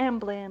the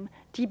emblem,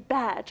 the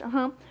badge,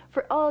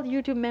 for all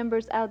YouTube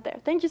members out there.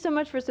 Thank you so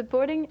much for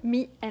supporting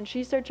me and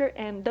SheSearcher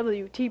and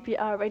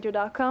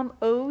WTPRradio.com.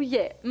 Oh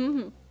yeah.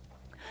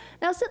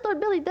 Now, Sith Lord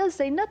Billy does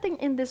say nothing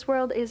in this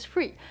world is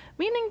free,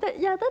 meaning that,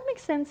 yeah, that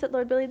makes sense, Sith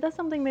Lord Billy. That's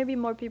something maybe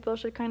more people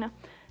should kind of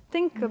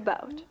think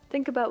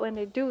about when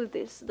they do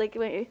this, like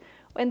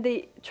when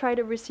they try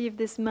to receive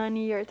this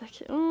money, or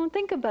like,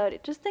 think about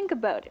it, just think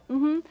about it.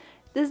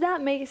 Does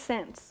that make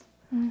sense?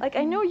 Like,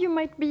 I know you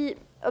might be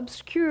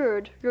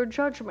obscured your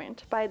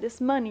judgment by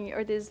this money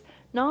or this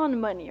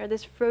non-money or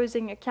this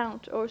frozen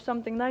account or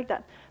something like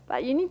that,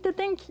 but you need to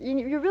think,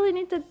 you really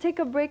need to take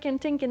a break and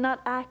think and not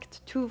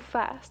act too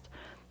fast.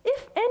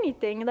 If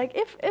anything, like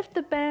if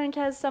the bank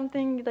has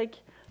something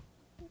like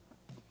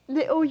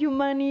they owe you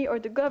money, or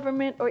the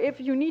government, or if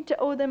you need to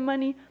owe them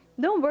money,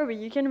 don't worry,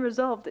 you can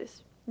resolve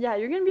this. Yeah,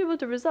 you're gonna be able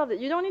to resolve it.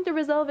 You don't need to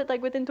resolve it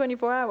like within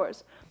 24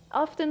 hours.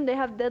 Often they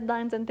have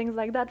deadlines and things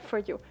like that for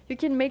you. You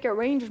can make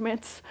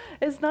arrangements.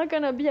 It's not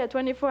gonna be a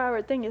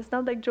 24-hour thing. It's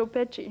not like Joe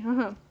Pesci.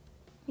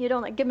 You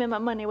don't like give me my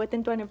money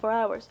within 24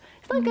 hours.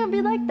 It's not gonna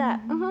be like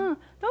that. No.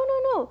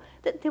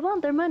 They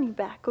want their money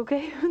back,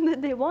 okay?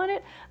 They want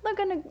it. They're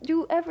gonna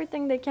do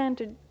everything they can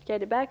to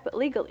get it back, but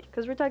legally,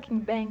 because we're talking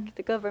bank,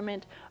 the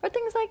government, or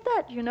things like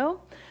that, you know?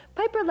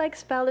 Piper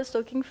likes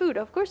phallus-looking food.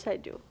 Of course I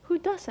do. Who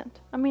doesn't?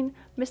 I mean,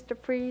 Mr.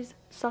 Freeze,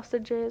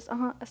 sausages,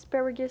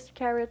 asparagus,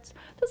 carrots.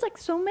 There's like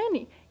so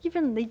many.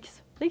 Even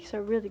leeks. Leeks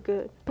are really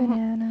good.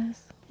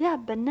 Bananas. Yeah,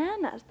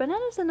 bananas.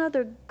 Bananas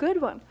another good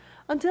one.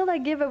 Until I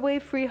give away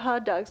free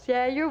hot dogs.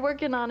 Yeah, you're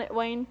working on it,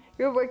 Wayne.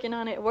 You're working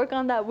on it. Work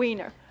on that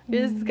wiener.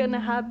 It's gonna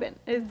happen.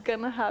 It's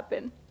gonna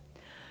happen.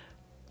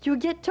 You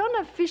get ton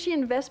of fishy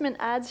investment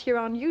ads here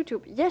on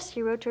YouTube. Yes,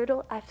 Hero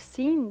Turtle, I've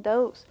seen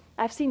those.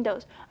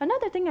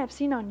 Another thing I've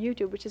seen on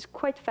YouTube, which is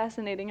quite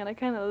fascinating, and I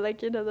kind of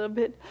like it a little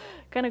bit,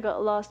 kind of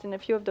got lost in a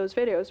few of those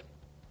videos,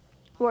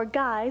 were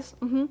guys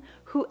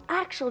who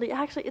actually,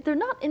 they're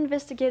not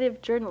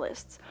investigative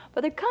journalists,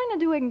 but they're kind of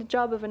doing the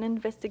job of an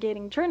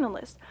investigating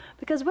journalist,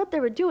 because what they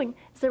were doing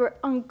is they were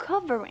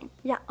uncovering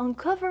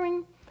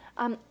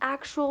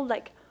actual,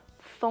 like,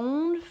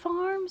 phone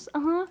farms,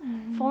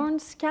 phone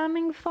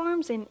scamming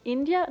farms in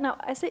India. Now,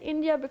 I say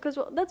India because,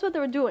 well, that's what they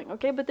were doing,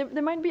 okay? But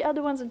there might be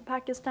other ones in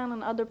Pakistan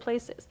and other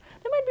places.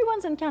 There might be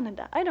ones in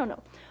Canada, I don't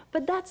know.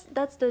 But that's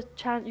the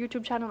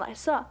YouTube channel I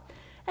saw.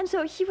 And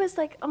so he was,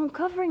 like,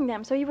 uncovering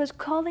them. So he was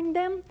calling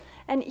them,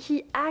 and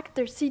he hacked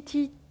their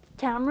CT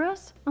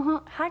cameras,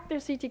 so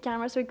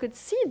he could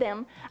see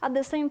them at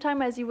the same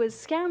time as he would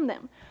scam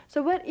them.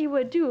 So what he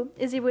would do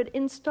is he would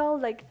install,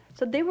 like,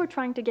 so they were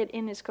trying to get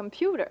in his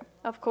computer,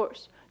 of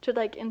course, to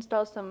like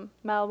install some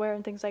malware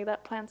and things like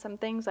that, plant some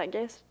things, I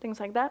guess, things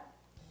like that.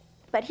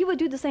 But he would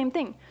do the same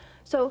thing.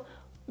 So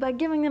by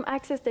giving them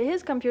access to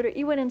his computer,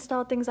 he would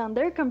install things on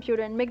their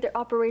computer and make their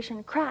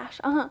operation crash.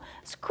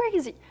 It's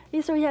crazy.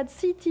 So he had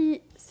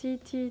CCTV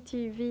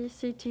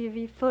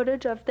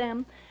footage of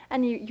them,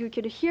 and you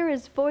could hear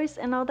his voice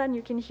and all that, and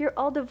you can hear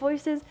all the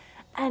voices,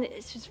 and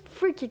it's just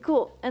freaky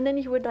cool. And then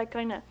he would like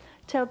kind of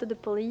tell to the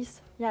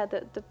police,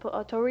 the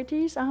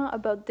authorities,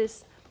 about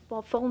this,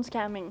 well, phone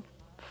scamming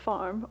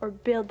farm or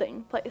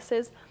building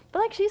places. But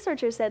like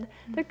She-Searcher said,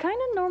 they're kind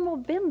of normal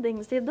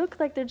buildings. They look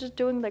like they're just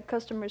doing like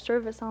customer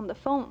service on the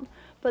phone,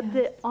 but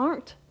they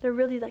aren't. They're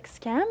really like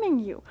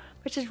scamming you,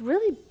 which is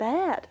really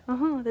bad.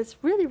 That's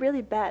really,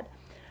 really bad.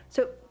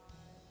 So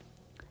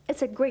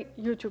it's a great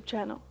YouTube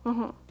channel.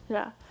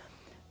 Yeah.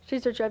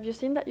 She-Searcher, have you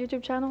seen that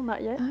YouTube channel?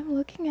 Not yet. I'm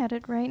looking at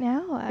it right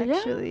now,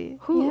 actually.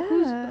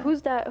 Yeah?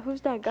 Who's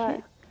that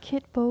guy?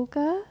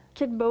 Kitboga.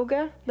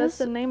 Kitboga? That's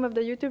the name of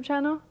the YouTube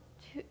channel?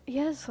 He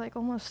has like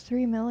almost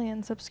 3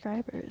 million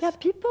subscribers. Yeah,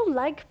 people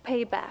like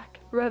payback,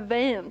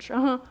 revenge.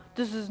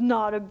 This is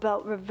not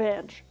about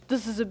revenge.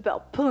 This is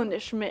about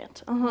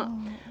punishment.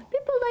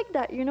 People like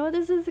that, you know.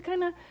 This is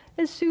kind of,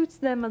 it suits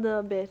them a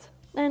little bit.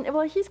 And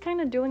well, he's kind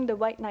of doing the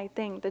White Knight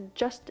thing, the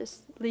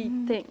Justice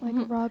League thing.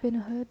 Like Robin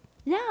Hood.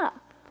 Yeah.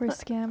 For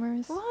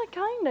scammers. Well,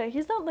 kinda.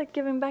 He's not like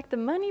giving back the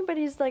money, but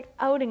he's like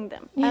outing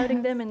them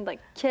and like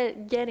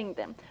getting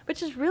them,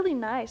 which is really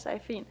nice, I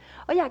think.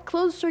 Oh yeah,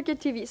 closed circuit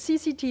TV,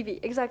 CCTV,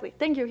 exactly.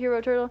 Thank you,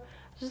 Hero Turtle.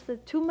 Just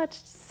too much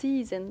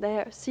C's in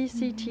there.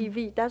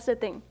 CCTV, that's the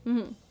thing.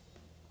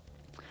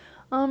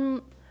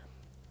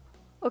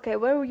 Okay,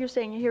 what were you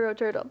saying, Hero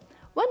Turtle?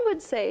 One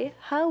would say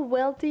how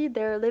wealthy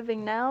they're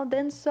living now,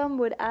 then some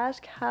would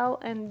ask how,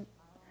 and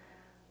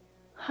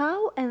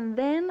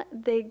then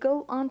they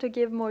go on to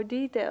give more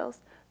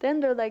details. Then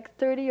they're like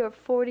 30 or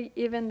 40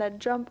 even that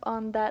jump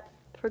on that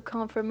for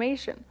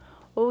confirmation.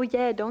 Oh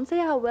yeah, don't say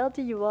how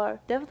wealthy you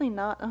are. Definitely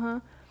not,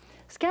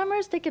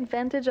 Scammers take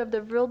advantage of the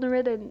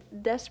vulnerable and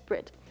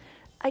desperate.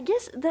 I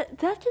guess that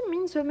can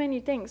mean so many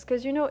things,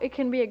 because, you know, it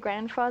can be a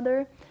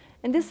grandfather.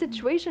 In this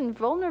situation,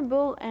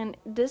 vulnerable and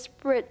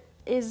desperate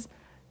is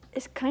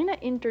kind of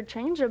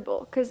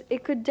interchangeable, because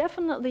it could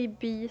definitely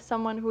be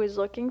someone who is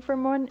looking for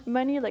more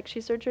money, like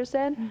She-Searcher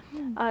said,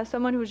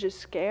 someone who's just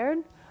scared,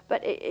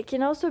 but it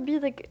can also be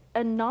like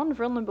a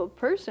non-vulnerable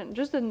person,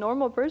 just a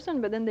normal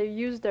person, but then they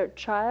use their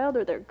child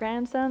or their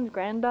grandson,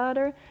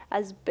 granddaughter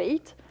as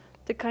bait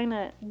to kind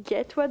of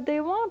get what they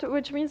want,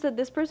 which means that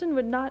this person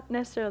would not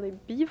necessarily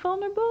be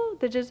vulnerable,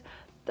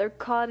 they're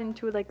caught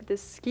into like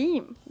this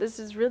scheme. This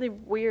is really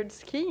weird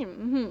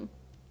scheme.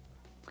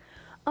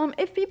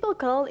 If people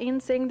call in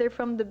saying they're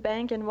from the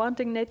bank and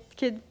wanting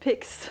naked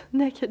pics,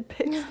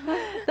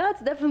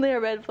 that's definitely a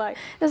red flag.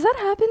 Does that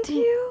happen to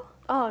you?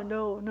 Oh,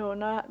 no,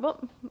 not.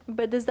 Well,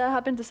 but does that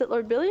happen to Sit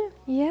Lord Billy?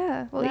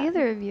 Yeah. Well, Yeah.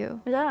 either of you.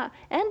 Yeah.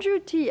 Andrew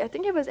T, I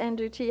think it was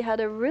Andrew T, had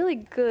a really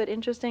good,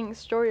 interesting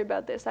story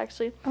about this,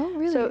 actually. Oh,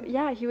 really? So,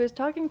 yeah, he was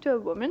talking to a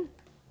woman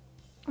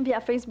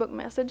via Facebook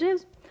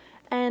messages.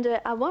 And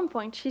at one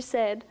point, she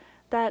said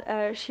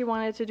that she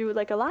wanted to do,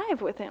 like, a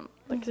live with him.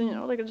 Like, you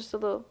know, like just a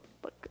little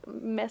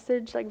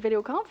message, like,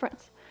 video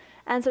conference.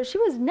 And so she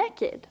was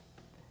naked.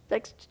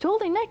 Like,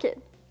 totally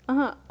naked.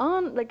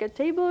 On like a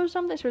table or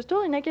something. She was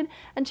totally naked,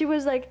 and she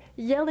was like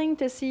yelling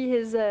to see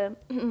his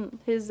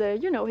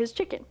his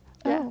chicken.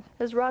 Yeah, Oh.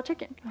 his raw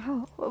chicken.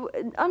 Wow.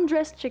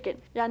 Undressed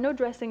chicken. Yeah, no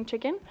dressing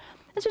chicken.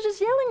 And she was just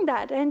yelling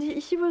that, and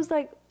he was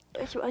like,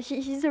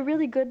 he's a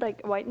really good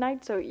like white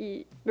knight, so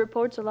he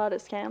reports a lot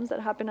of scams that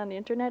happen on the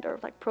internet, or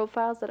like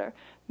profiles that are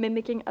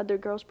mimicking other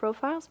girls'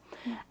 profiles.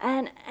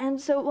 And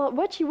so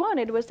what she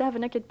wanted was to have a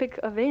naked pic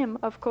of him,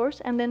 of course,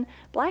 and then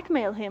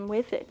blackmail him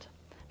with it.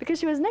 Because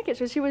she was naked,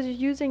 so she was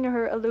using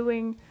her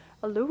alluring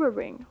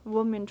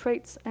woman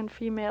traits and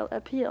female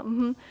appeal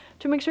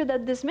to make sure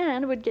that this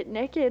man would get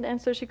naked, and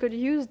so she could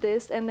use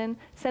this and then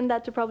send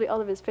that to probably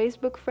all of his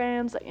Facebook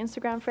friends, like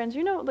Instagram friends,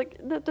 you know, like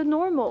the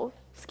normal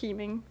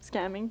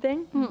scamming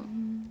thing,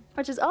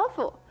 which is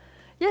awful.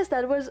 Yes,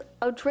 that was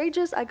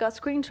outrageous. I got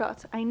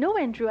screenshots. I know,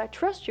 Andrew, I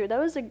trust you. That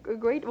was a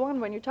great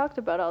one when you talked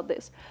about all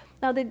this.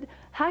 Now, the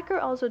hacker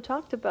also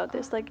talked about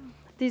this, like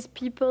these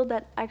people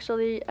that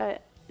actually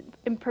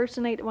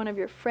impersonate one of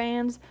your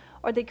friends,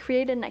 or they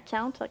create an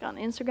account like on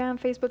Instagram,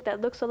 Facebook that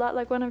looks a lot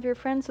like one of your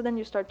friends, so then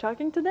you start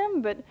talking to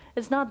them, but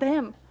it's not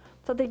them.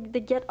 So they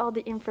get all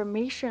the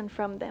information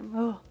from them.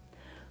 Oh.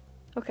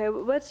 Okay,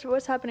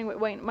 what's happening with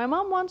Wayne? My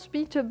mom wants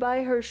me to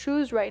buy her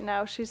shoes right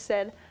now, she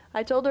said.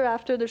 I told her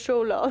after the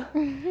show, lol.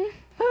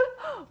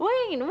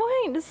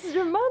 Wayne, this is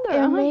your mother.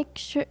 And make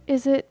sure,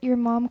 is it your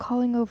mom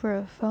calling over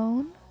a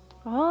phone?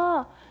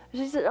 Oh,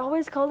 she's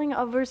always calling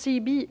over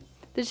CB.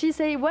 Did she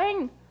say,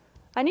 Wayne,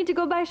 I need to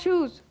go buy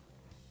shoes?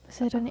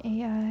 Is it an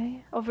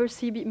AI? Over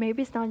CB.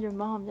 Maybe it's not your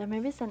mom. Yeah,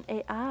 maybe it's an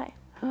AI.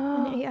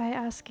 An AI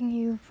asking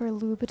you for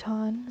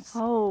Louboutins?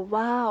 Oh,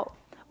 wow.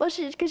 Well,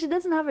 because she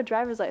doesn't have a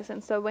driver's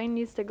license, so Wayne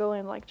needs to go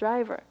in like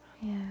driver.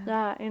 Yeah.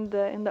 Yeah, in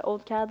the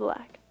old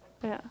Cadillac.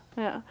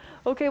 Yeah.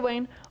 Okay,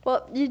 Wayne.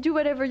 Well, you do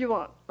whatever you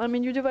want. I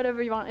mean, you do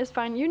whatever you want. It's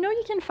fine. You know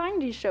you can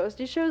find these shows.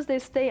 These shows, they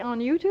stay on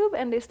YouTube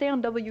and they stay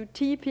on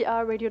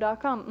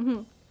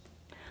WTPRradio.com.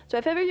 So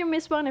if ever you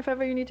miss one, if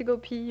ever you need to go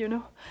pee, you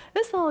know,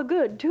 it's all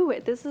good. Do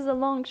it. This is a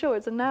long show.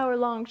 It's an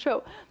hour-long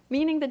show,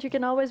 meaning that you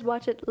can always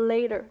watch it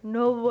later.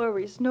 No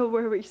worries.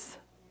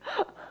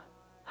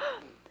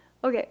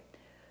 Okay.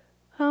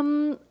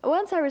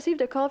 Once I received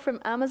a call from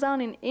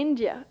Amazon in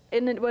India,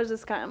 and it was a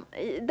scam.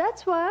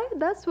 That's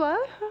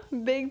why,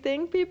 big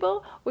thing,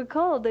 people, we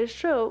call this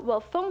show,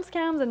 well, phone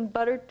scams and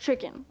buttered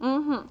chicken.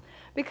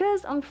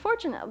 Because,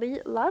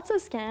 unfortunately, lots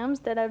of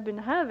scams that I've been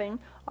having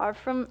are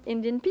from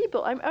Indian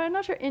people. I'm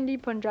not sure Hindi,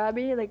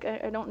 Punjabi, like,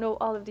 I don't know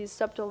all of these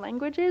subtle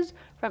languages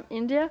from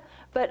India,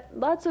 but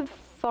lots of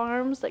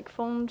farms, like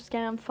phone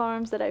scam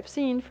farms that I've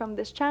seen from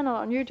this channel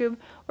on YouTube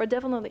were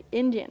definitely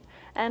Indian.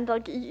 And,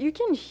 like, you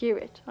can hear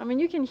it. I mean,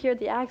 you can hear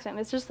the accent.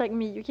 It's just like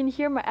me. You can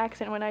hear my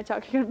accent when I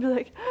talk. You're going to be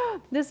like,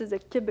 this is a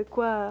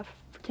Quebecois,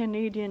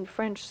 Canadian,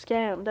 French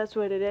scam. That's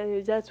what it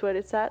is. That's what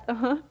it's at.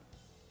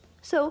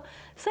 So,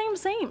 same.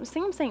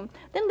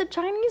 Then the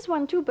Chinese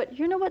one too, but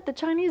you know what? The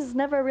Chinese is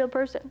never a real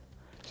person.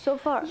 So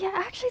far. Yeah,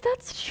 actually,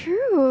 that's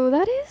true.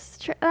 That is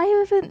true. I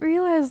haven't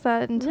realized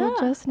that until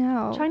just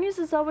now. Chinese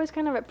is always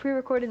kind of a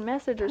pre-recorded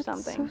message or That's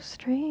something. so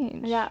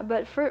strange. Yeah,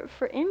 but for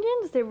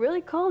Indians, they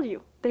really call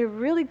you. They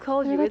really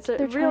call you. It's a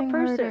they're real trying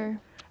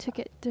person.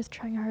 Just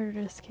trying harder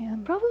to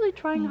scam. Probably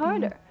trying Maybe.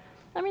 harder.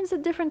 I mean, it's a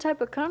different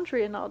type of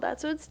country and all that,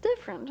 so it's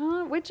different,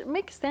 huh? Which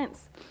makes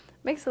sense.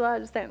 Makes a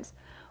lot of sense.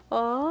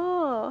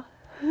 Oh.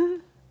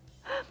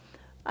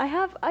 I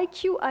have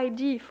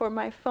IQ-ID for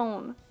my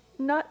phone.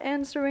 Not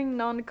answering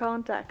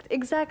non-contact.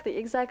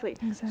 Exactly.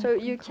 So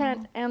you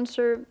can't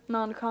answer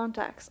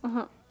non-contacts.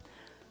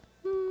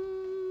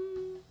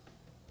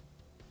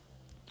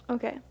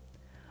 Okay.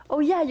 Oh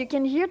yeah, you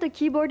can hear the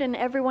keyboard and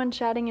everyone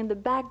chatting in the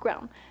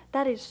background.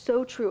 That is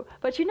so true.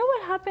 But you know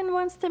what happened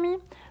once to me?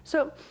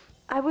 So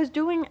I was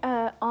doing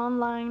an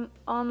online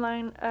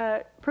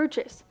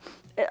purchase.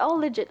 All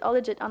legit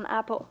on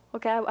Apple.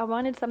 Okay, I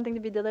wanted something to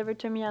be delivered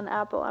to me on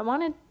Apple. I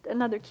wanted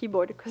another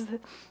keyboard because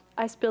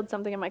I spilled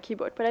something in my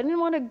keyboard, but I didn't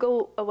want to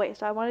go away,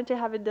 so I wanted to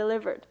have it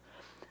delivered.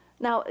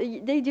 Now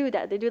they do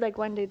that. They do like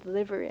 1-day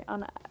delivery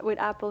with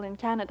Apple in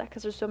Canada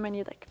because there's so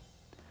many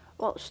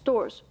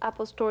stores,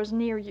 Apple stores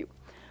near you.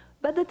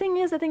 But the thing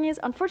is,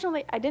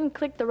 unfortunately, I didn't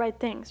click the right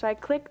thing, so I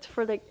clicked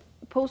for like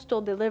postal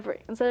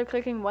delivery instead of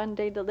clicking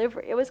 1-day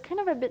delivery. It was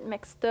kind of a bit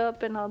mixed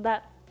up and all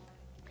that.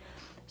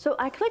 So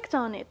I clicked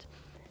on it.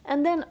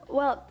 And then,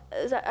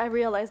 I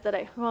realized that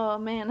I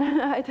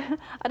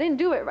didn't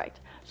do it right.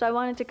 So I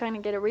wanted to kind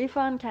of get a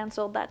refund,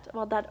 cancel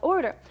that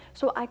order.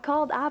 So I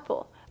called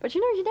Apple. But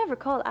you know, you never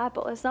call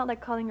Apple. It's not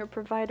like calling your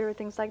provider or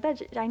things like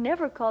that. I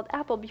never called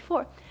Apple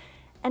before.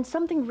 And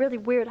something really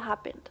weird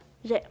happened.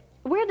 Yeah.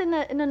 Weird in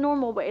a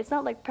normal way. It's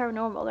not like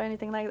paranormal or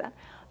anything like that.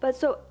 But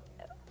so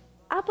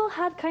Apple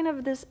had kind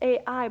of this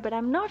AI, but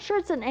I'm not sure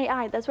it's an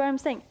AI. That's what I'm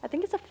saying. I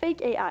think it's a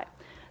fake AI.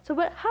 So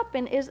what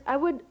happened is I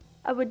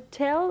would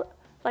tell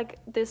like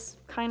this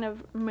kind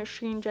of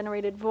machine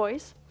generated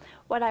voice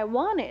what I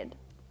wanted.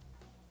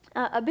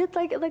 A bit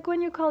like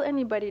when you call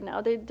anybody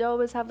now, they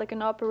always have like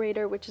an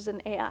operator, which is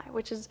an AI,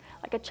 which is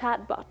like a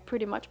chatbot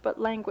pretty much, but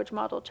language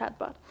model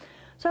chatbot.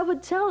 So I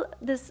would tell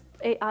this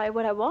AI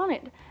what I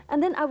wanted,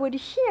 and then I would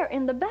hear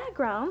in the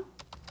background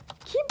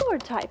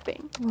keyboard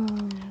typing.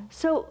 Whoa.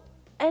 So,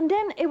 and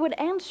then it would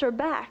answer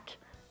back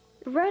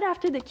right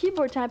after the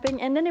keyboard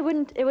typing, and then it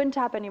wouldn't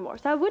tap anymore.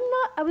 So I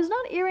was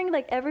not hearing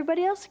like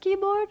everybody else's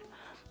keyboard,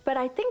 but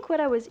I think what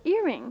I was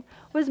hearing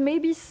was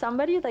maybe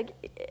somebody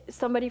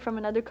from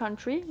another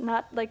country,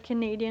 not like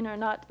Canadian or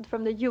not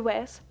from the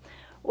US,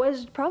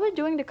 was probably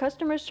doing the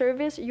customer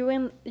service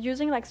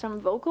using like some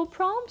vocal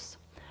prompts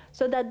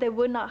so that they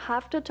would not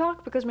have to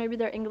talk, because maybe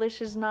their English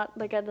is not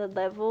like at the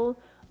level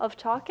of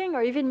talking,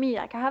 or even me,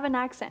 like I have an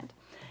accent.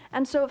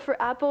 And so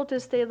for Apple to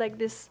stay like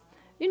this,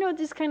 you know,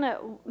 this kind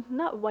of,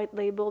 not white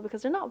label,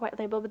 because they're not white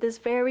label, but this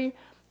very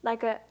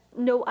like a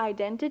no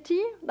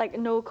identity, like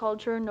no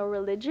culture, no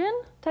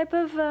religion type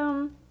of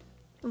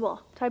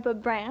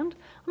brand.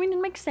 I mean, it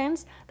makes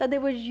sense that they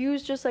would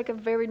use just like a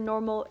very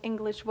normal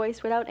English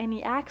voice without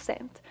any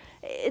accent.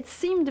 It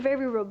seemed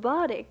very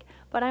robotic,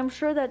 but I'm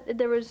sure that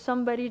there was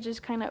somebody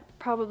just kind of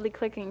probably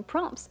clicking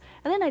prompts.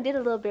 And then I did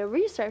a little bit of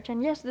research,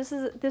 and yes, this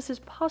is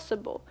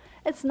possible.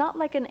 It's not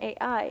like an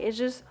AI, it's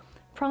just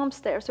prompts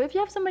there. So if you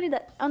have somebody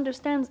that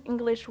understands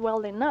English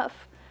well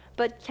enough,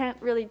 but can't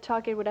really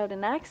talk it without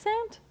an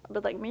accent, a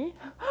bit like me,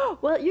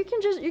 well, you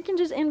can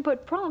just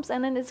input prompts,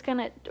 and then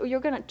you're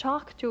gonna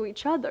talk to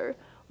each other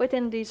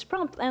within these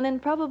prompts, and then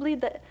probably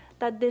that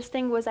this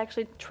thing was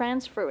actually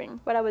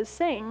transferring what I was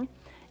saying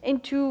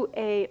into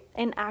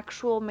an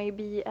actual,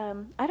 maybe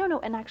I don't know,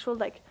 an actual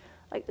like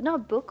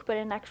not book, but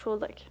an actual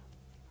like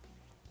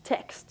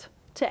text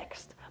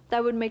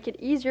that would make it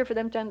easier for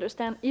them to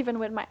understand even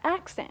with my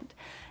accent.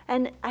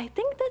 And I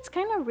think that's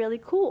kind of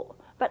really cool.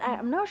 But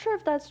I'm not sure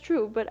if that's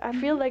true, but I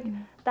feel like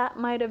that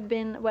might have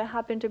been what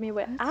happened to me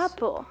with That's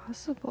Apple.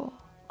 possible.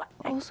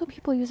 Also,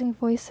 people using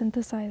voice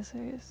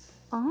synthesizers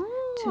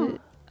Oh.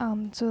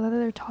 so that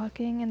they're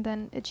talking and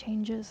then it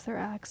changes their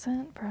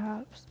accent,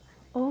 perhaps.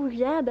 Oh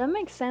yeah, that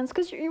makes sense,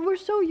 because we're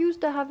so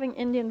used to having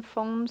Indian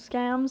phone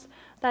scams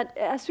that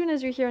as soon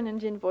as you hear an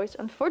Indian voice,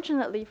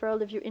 unfortunately for all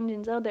of you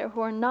Indians out there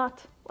who are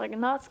not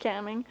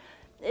scamming,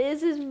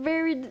 this is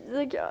very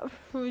like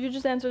you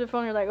just answer the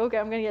phone, you're like, okay,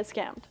 I'm gonna get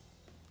scammed.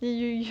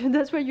 You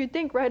that's what you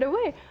think right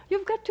away.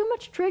 You've got too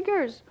much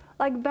triggers,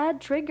 like bad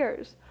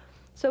triggers.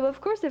 So of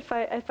course, if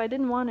I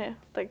didn't want to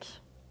like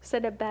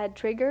set a bad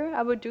trigger,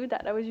 I would do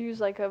that. I would use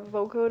like a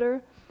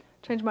vocoder,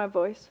 change my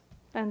voice,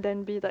 and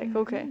then be like,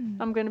 okay,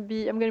 I'm gonna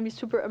be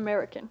super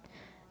American.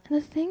 And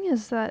the thing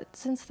is that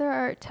since there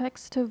are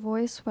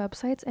text-to-voice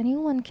websites,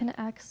 anyone can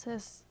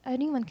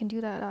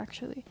do that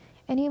actually.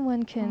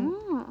 Anyone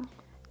can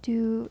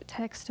do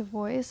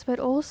text-to-voice, but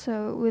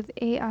also with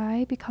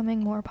AI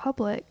becoming more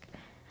public,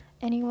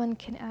 anyone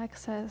can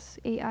access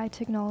AI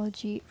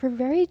technology for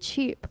very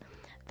cheap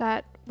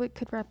that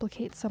could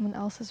replicate someone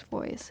else's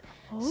voice.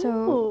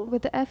 So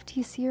with the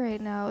FTC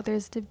right now,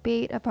 there's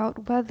debate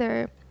about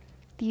whether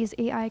these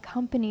AI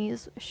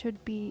companies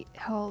should be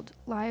held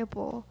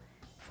liable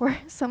for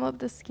some of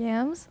the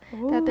scams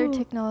that their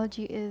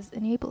technology is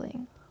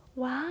enabling.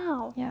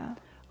 Wow. Yeah.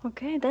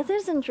 Okay, that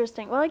is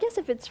interesting. Well, I guess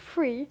if it's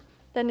free,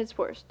 then it's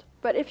worst.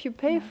 But if you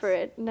pay for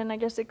it, then I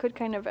guess it could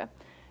kind of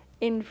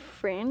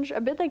infringe, a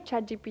bit like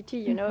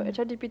ChatGPT, you know.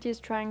 ChatGPT is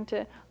trying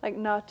to like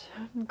not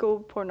go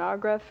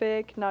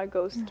pornographic, not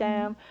go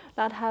scam,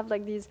 not have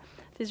like these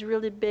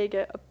really big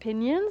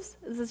opinions.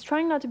 It's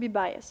trying not to be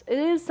biased. It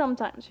is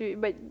sometimes,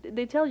 but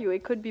they tell you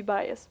it could be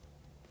biased.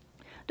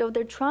 Though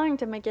they're trying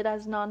to make it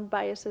as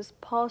non-biased as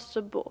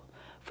possible,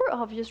 for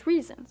obvious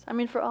reasons. I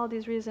mean, for all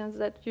these reasons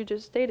that you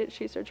just stated,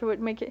 SheSearcher would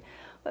make it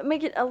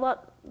a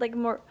lot like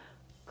more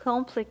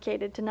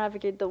complicated to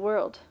navigate the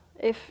world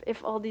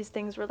if all these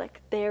things were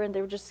like there and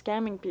they were just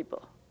scamming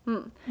people.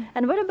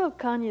 And what about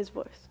Kanye's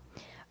voice?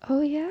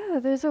 Oh yeah,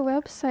 there's a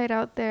website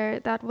out there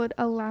that would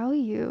allow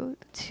you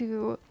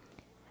to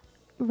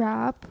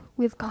rap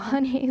with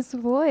Kanye's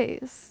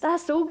voice.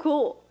 That's so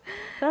cool.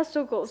 That's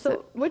so cool.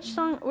 So which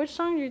song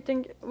do you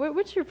think?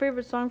 What's your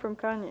favorite song from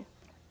Kanye?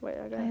 Wait,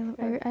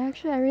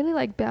 I really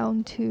like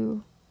Bound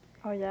to.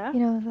 Oh yeah. You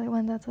know, the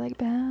one that's like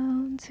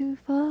Bound to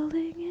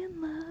Falling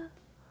in Love.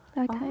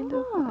 That kind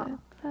of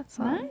that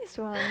song. Nice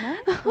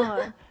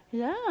one.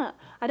 Yeah.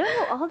 I don't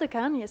know all the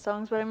Kanye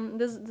songs, but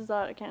this is a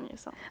lot of Kanye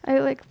songs. I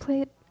like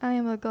played I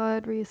Am a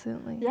God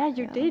recently. Yeah,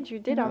 you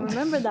did. I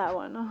remember that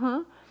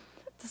one.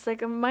 Just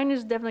like mine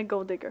is definitely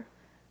Gold Digger.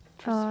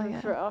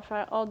 For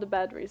all the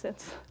bad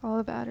reasons. All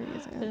the bad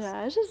reasons.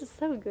 Yeah, it's just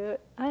so good.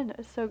 I know,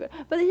 it's so good.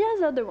 But he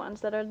has other ones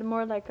that are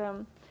more like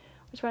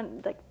which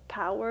one, like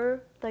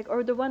Power, like,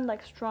 or the one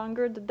like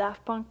Stronger, the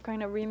Daft Punk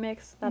kind of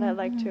remix that I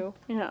like too.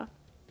 Yeah.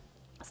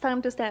 It's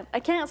time to stand. I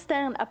can't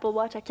stand Apple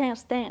Watch. I can't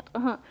stand.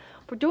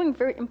 We're doing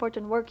very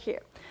important work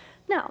here.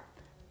 Now,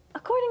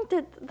 according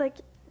to like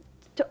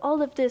to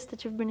all of this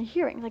that you've been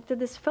hearing, like to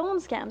these phone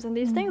scams and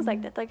these things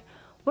like that, like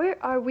where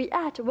are we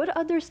at? What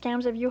other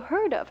scams have you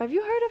heard of? Have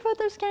you heard of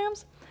other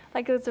scams?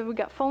 Like so we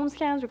got phone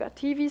scams, we got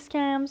TV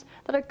scams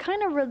that are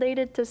kind of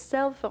related to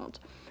cell phones.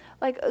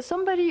 Like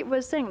somebody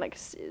was saying, like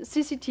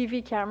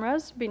CCTV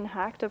cameras being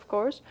hacked, of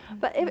course.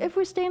 But if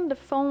we stay in the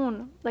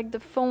phone, like the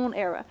phone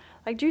era,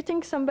 like do you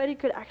think somebody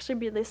could actually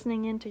be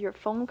listening into your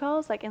phone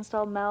calls, like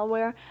install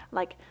malware,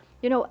 like,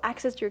 you know,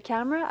 access your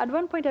camera? At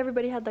one point,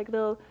 everybody had like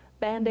little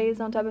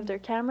band-aids on top of their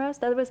cameras.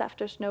 That was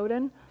after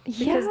Snowden.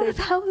 Yeah,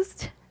 that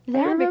was. I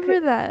Yeah, remember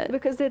that.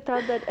 because they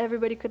thought that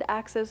everybody could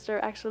access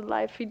their actual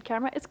live feed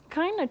camera. It's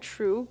kind of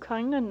true,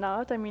 kind of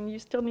not. I mean, you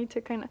still need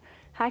to kind of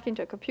hack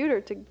into a computer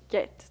to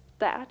get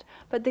that,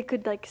 but they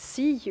could like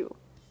see you.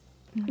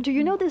 Do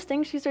you know this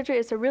thing, She Searcher?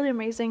 It's a really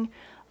amazing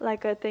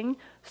like a thing.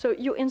 So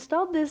you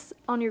install this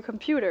on your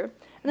computer,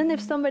 and then if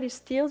somebody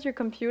steals your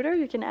computer,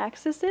 you can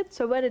access it.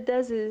 So what it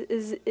does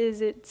is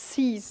it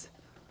sees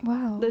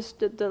Wow.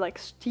 the like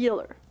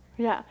stealer.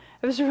 Yeah,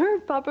 it was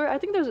very popular. I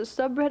think there's a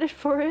subreddit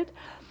for it.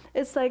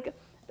 It's like,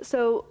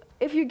 so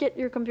if you get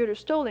your computer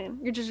stolen,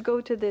 you just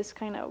go to this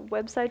kind of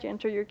website, you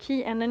enter your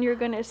key, and then you're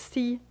gonna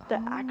see the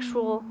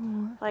actual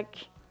like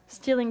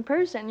stealing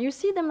person. You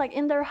see them like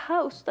in their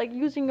house, like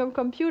using your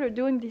computer,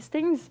 doing these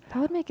things. That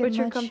would make it with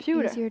your much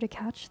computer. easier to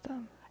catch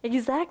them.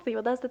 Exactly.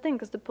 Well, that's the thing,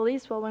 because the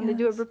police, well, when they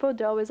do a Yes. report,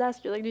 they always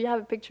ask you, like, do you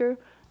have a picture?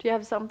 Do you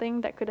have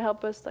something that could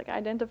help us like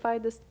identify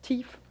this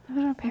thief?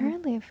 But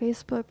apparently,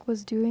 Facebook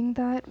was doing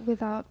that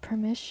without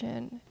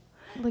permission,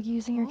 like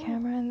using your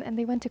camera, and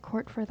they went to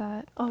court for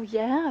that. Oh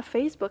yeah,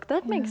 Facebook.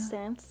 That makes Yeah.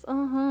 sense.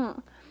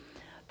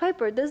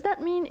 Piper, does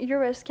that mean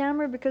you're a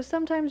scammer because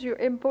sometimes you're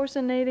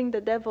impersonating the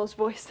devil's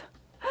voice?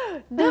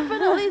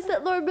 Definitely,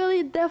 said Lord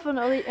Billy.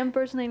 Definitely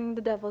impersonating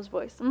the devil's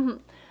voice.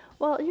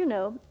 Well, you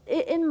know,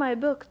 in my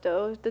book,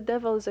 though, the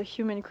devil is a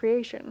human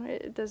creation.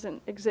 It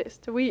doesn't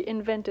exist. We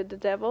invented the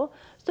devil.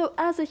 So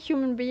as a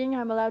human being,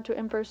 I'm allowed to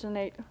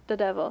impersonate the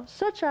devil,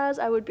 such as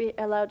I would be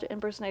allowed to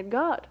impersonate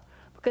God.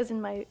 Because in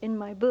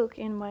my book,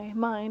 in my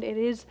mind, it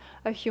is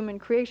a human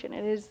creation.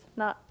 It is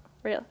not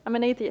real. I'm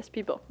an atheist,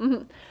 people.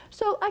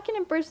 So I can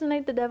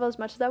impersonate the devil as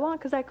much as I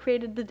want because I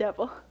created the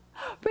devil.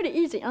 Pretty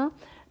easy, huh?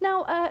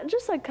 Now,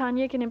 just like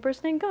Kanye can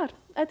impersonate God,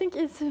 I think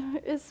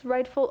it's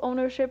rightful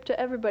ownership to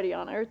everybody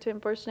on Earth to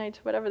impersonate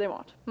whatever they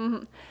want.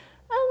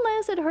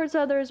 Unless it hurts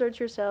others, hurts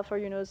yourself, or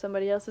you know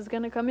somebody else is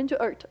gonna come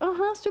into Earth.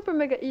 Super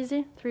mega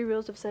easy. 3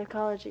 rules of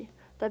psychology.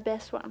 The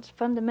best ones.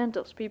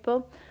 Fundamentals,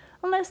 people.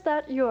 Unless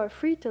that, you are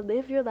free to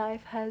live your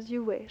life as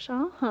you wish.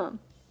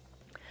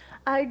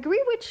 I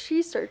agree with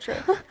She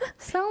Searcher.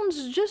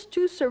 Sounds just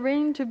too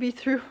serene to be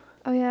true.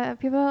 Oh yeah,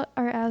 people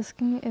are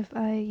asking if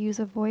I use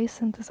a voice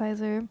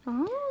synthesizer.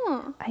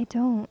 I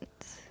don't.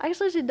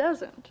 Actually, she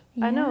doesn't.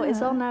 I know,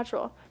 it's all Yeah.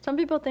 natural. Some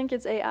people think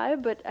it's AI,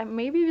 but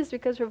maybe it's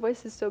because her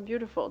voice is so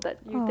beautiful that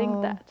you think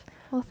Oh. that.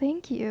 Well,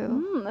 thank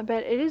you. I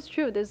bet it is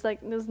true. There's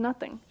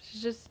nothing.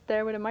 She's just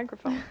there with a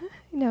microphone.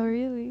 No,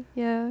 really.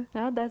 Yeah.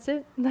 Yeah, that's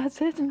it. That's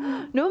it.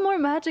 No more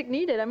magic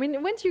needed. I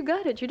mean, once you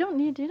got it, you don't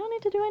need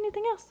to do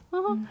anything else.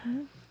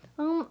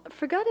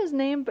 Forgot his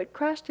name, but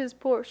crashed his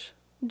Porsche.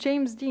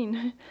 James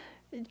Dean.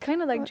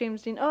 Kind of like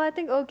James Dean. Oh, I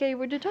think, okay,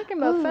 we're talking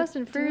about Oh, Fast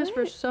and do Furious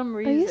for I? some Are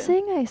reason. you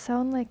saying I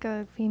sound like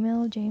a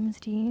female James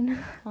Dean?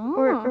 Oh.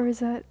 Or is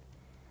that...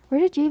 Where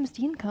did James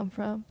Dean come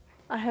from?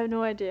 I have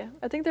no idea.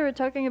 I think they were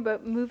talking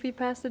about movie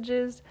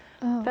passages,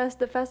 Oh.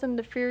 the Fast and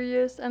the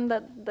Furious, and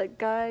that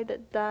guy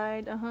that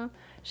died.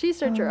 She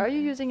Searcher, are you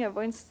okay. using a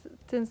voice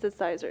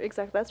synthesizer?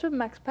 Exactly. That's with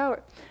Max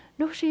Power.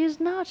 No, she is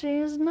not. She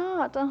is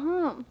not.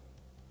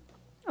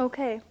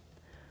 Okay.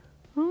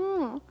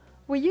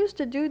 We used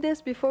to do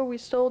this before we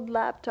sold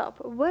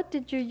laptop. What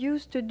did you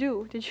used to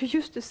do? Did you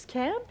used to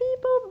scam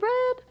people,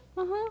 Brad?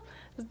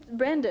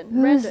 Brandon.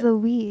 Who is the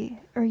we?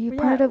 Are you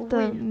Yeah, part of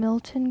the we.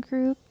 Milton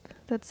group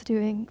that's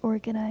doing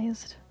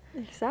organized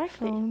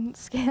Exactly. phone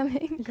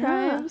scamming Yeah,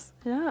 crimes?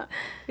 Yeah.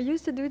 We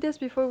used to do this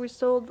before we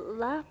sold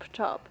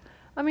laptop.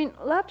 I mean,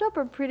 laptop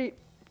are pretty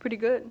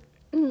good.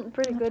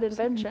 Pretty good Laptops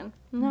are invention.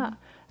 Yeah.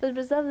 That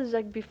was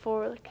like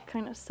before like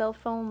kind of cell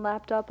phone,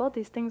 laptop, all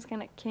these things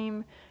kind of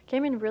came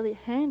in really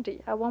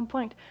handy at one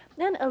point.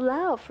 And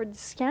allow for the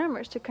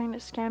scammers to kind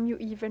of scam you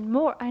even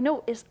more. I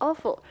know it's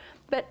awful,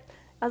 but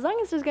as long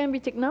as there's going to be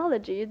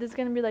technology, there's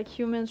going to be like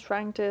humans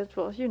trying to,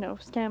 well, you know,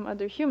 scam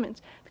other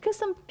humans. Because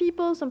some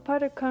people, some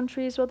part of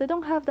countries, well, they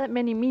don't have that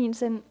many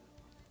means, and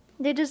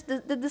they just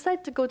they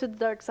decide to go to the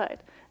dark side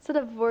instead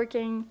of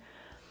working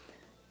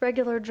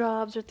regular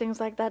jobs or things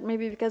like that.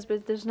 Maybe because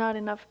there's not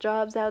enough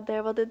jobs out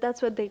there. Well,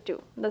 that's what they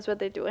do. That's what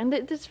they do, and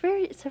it's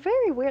a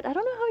very weird. I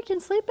don't know how you can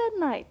sleep at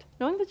night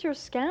knowing that you're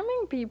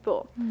scamming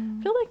people.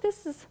 I feel like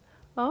this is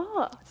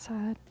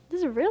Sad.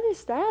 this is really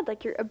sad.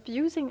 Like you're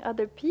abusing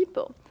other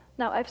people.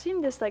 Now I've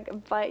seen this like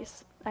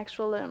Vice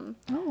actual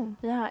Oh,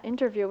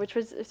 interview, which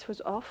was it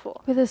was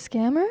awful. with a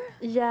scammer?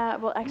 Yeah,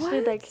 well,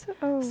 actually, like What?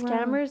 Oh, wow.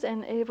 scammers,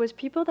 and it was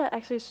people that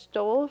actually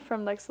stole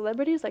from like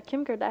celebrities, like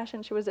Kim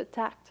Kardashian. She was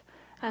attacked,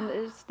 and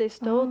they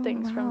stole Oh,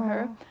 things from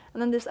her. wow.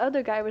 And then this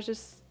other guy was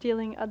just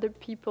stealing other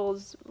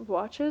people's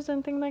watches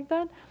and things like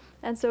that.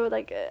 And so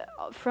like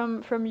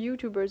from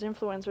YouTubers,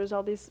 influencers,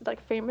 all these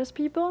like famous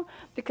people,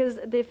 because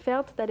they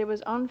felt that it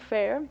was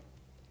unfair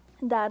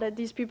that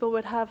these people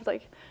would have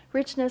like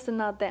richness and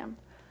not them.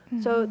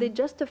 So they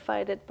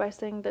justified it by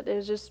saying that it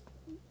was just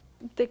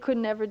they could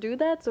never do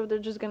that, so they're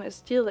just gonna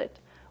steal it.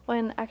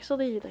 When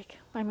actually, like,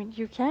 I mean,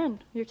 you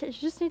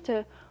just need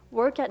to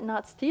work at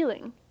not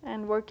stealing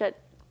and work at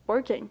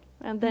working,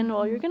 and then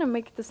well, you're gonna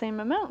make the same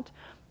amount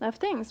of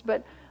things.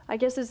 But I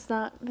guess it's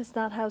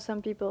not how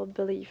some people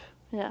believe.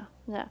 Yeah.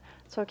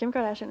 So Kim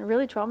Kardashian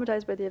really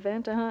traumatized by the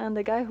event, and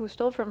the guy who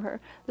stole from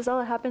her. This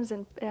all happened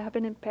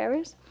in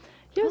Paris.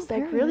 He was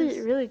like Paris.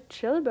 really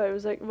chill about it. It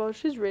was like, well,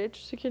 she's rich,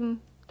 she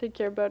can take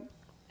care about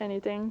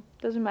anything,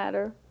 doesn't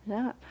matter.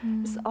 Yeah,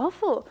 it's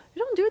awful.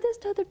 You don't do this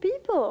to other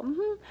people.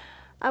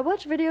 I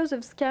watch videos of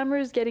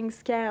scammers getting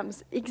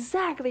scams.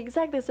 Exactly,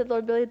 said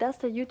Lord Billy. That's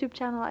the YouTube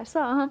channel I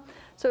saw.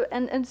 So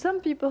and some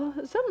people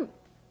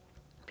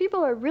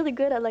are really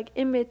good at like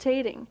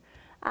imitating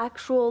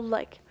actual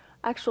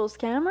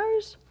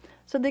scammers.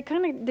 So they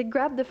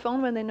grab the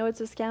phone when they know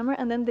it's a scammer,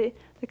 and then they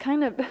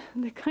kind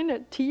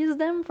of tease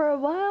them for a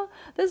while.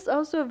 This is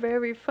also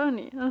very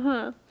funny.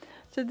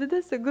 So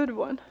that's a good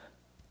one.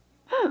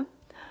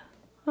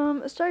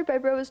 Story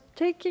Piper was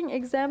taking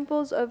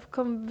examples of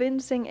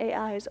convincing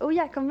AIs. Oh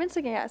yeah,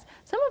 convincing AIs.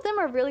 Some of them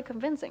are really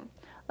convincing.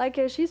 Like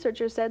a She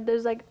Searcher said,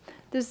 there's like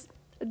these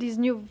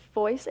new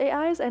voice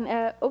AIs, and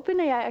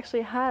OpenAI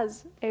actually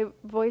has a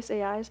voice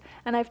AIs,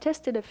 and I've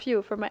tested a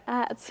few for my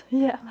ads.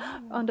 Yeah,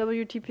 on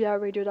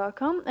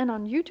WTPRradio.com and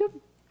on YouTube.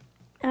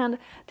 And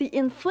the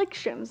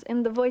inflections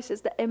in the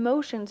voices, the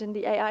emotions in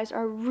the AIs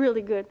are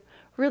really good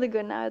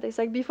nowadays.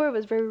 Like before, it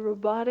was very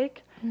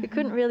robotic. You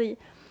couldn't really.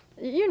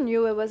 You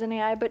knew it was an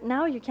AI, but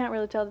now you can't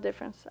really tell the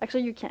difference.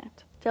 Actually, you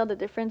can't tell the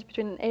difference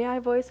between an AI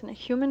voice and a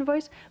human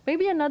voice.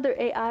 Maybe another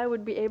AI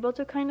would be able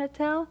to kind of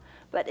tell,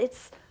 but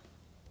it's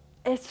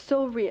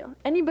so real.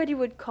 Anybody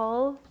would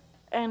call,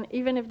 and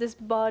even if this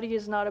body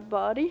is not a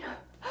body,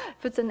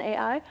 if it's an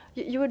AI,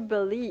 you would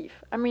believe.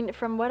 I mean,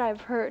 from what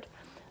I've heard,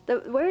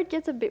 where it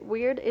gets a bit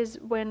weird is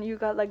when you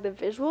got like the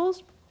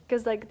visuals,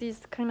 because like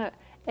these kind of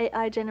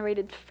AI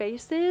generated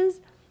faces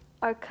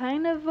are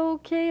kind of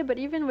okay, but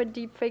even with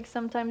deepfakes,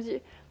 sometimes you're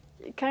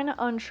kind of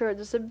unsure.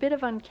 There's a bit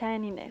of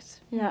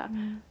uncanniness, yeah,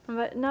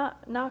 but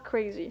not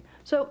crazy.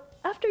 So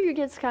after you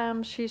get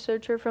scammed, She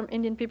Searcher, from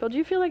Indian people, do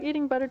you feel like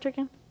eating butter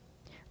chicken?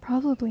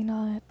 Probably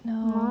not,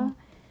 no. No?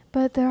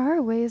 But there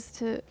are ways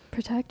to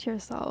protect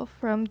yourself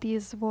from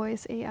these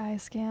voice AI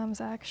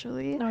scams,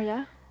 actually. Oh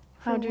yeah,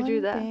 how For do you do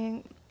one that?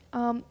 thing,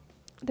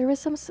 there's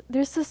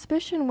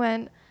suspicion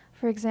when,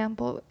 for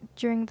example,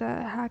 during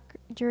the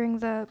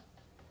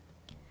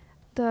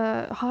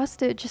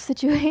hostage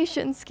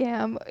situation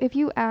scam, if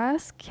you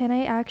ask, can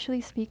I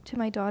actually speak to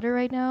my daughter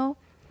right now?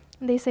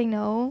 And they say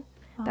no,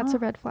 that's a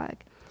red flag.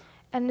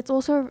 And it's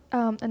also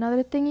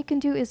another thing you can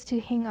do is to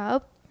hang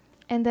up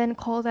and then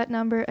call that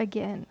number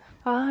again.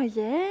 Oh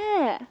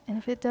yeah, And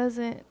if it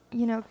doesn't,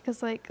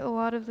 because like a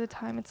lot of the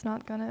time it's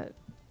not gonna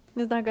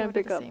it's not go gonna to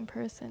pick the up. same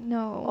person.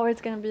 No. Or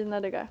it's gonna be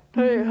another guy.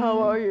 Hey, how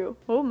are you?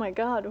 Oh my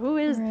God, who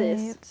is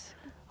this? Right.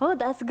 Oh,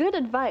 that's good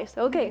advice.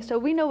 Okay, so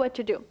we know what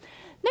to do.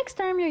 Next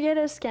time you get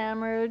a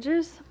scammer,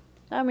 just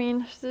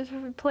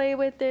play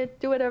with it,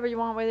 do whatever you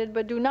want with it,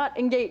 but do not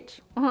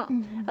engage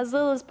as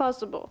little as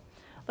possible.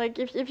 Like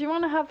if you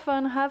want to have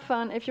fun, have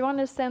fun. If you want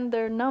to send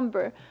their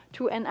number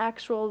to an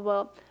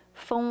actual,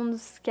 phone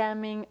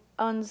scamming,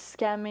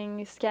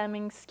 unscamming,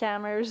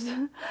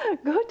 scammers,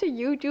 go to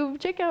YouTube,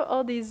 check out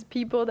all these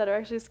people that are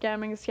actually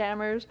scamming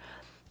scammers.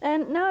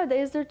 And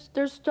nowadays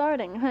they're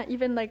starting,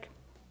 even like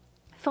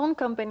phone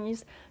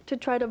companies, to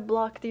try to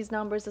block these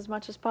numbers as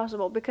much as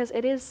possible, because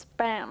it is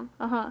spam.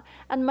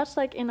 And much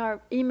like in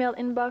our email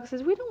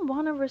inboxes, we don't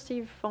want to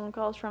receive phone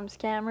calls from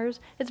scammers.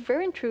 It's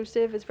very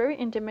intrusive, it's very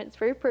intimate, it's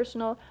very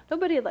personal.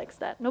 Nobody likes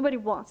that. Nobody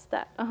wants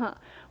that.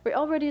 We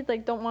already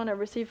don't want to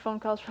receive phone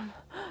calls from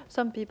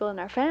some people in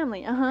our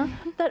family.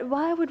 That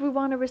why would we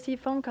want to receive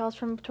phone calls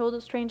from total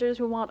strangers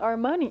who want our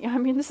money? I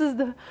mean, this is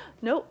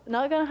nope,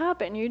 not gonna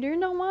happen. You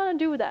don't want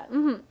to do that.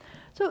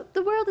 So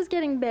the world is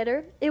getting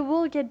better. It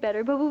will get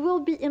better, but we will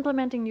be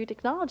implementing new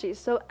technologies.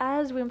 So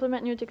as we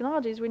implement new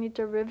technologies, we need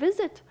to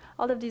revisit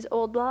all of these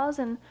old laws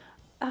and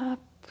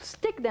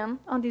stick them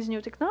on these new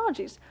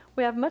technologies.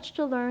 We have much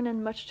to learn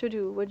and much to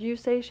do. Would you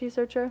say, She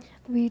Searcher?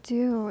 We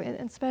do, and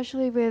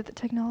especially with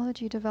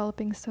technology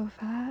developing so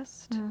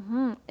fast. We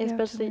have to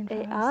Especially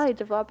learn AI fast.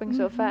 developing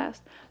so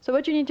fast. So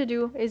what you need to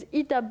do is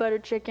eat that butter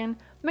chicken.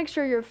 Make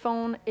sure your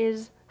phone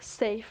is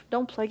safe.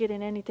 Don't plug it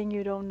in anything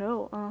you don't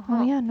know.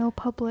 Oh yeah, no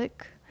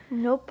public.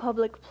 No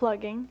public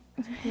plugging.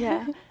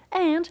 Yeah.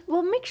 And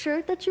make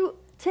sure that you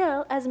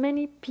tell as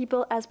many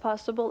people as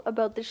possible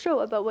about the show,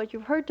 about what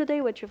you've heard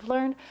today, what you've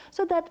learned,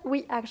 so that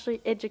we actually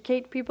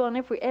educate people. And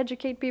if we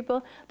educate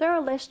people, there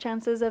are less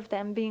chances of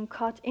them being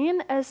caught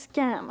in a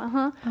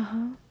scam.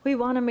 We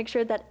want to make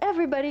sure that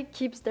everybody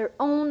keeps their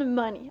own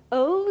money.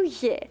 Oh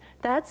yeah,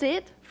 that's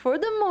it for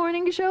the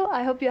morning show.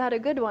 I hope you had a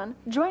good one.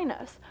 Join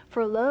us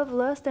for Love,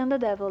 Lust, and the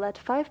Devil at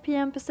 5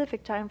 p.m.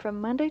 Pacific time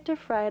from Monday to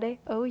Friday.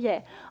 Oh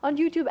yeah, on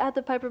YouTube at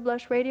the Piper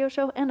Blush Radio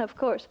Show, and of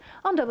course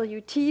on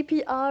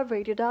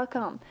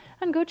WTPRradio.com.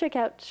 And go check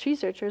out She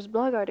Searcher's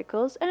blog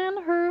articles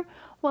and her,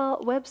 well,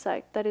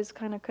 website that is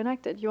kind of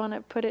connected. You want to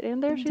put it in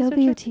there, She Searcher?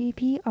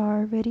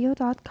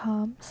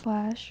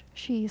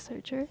 WTPRradio.com/She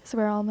Searcher is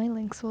where all my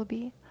links will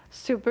be.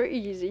 Super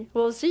easy.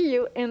 We'll see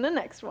you in the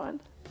next one.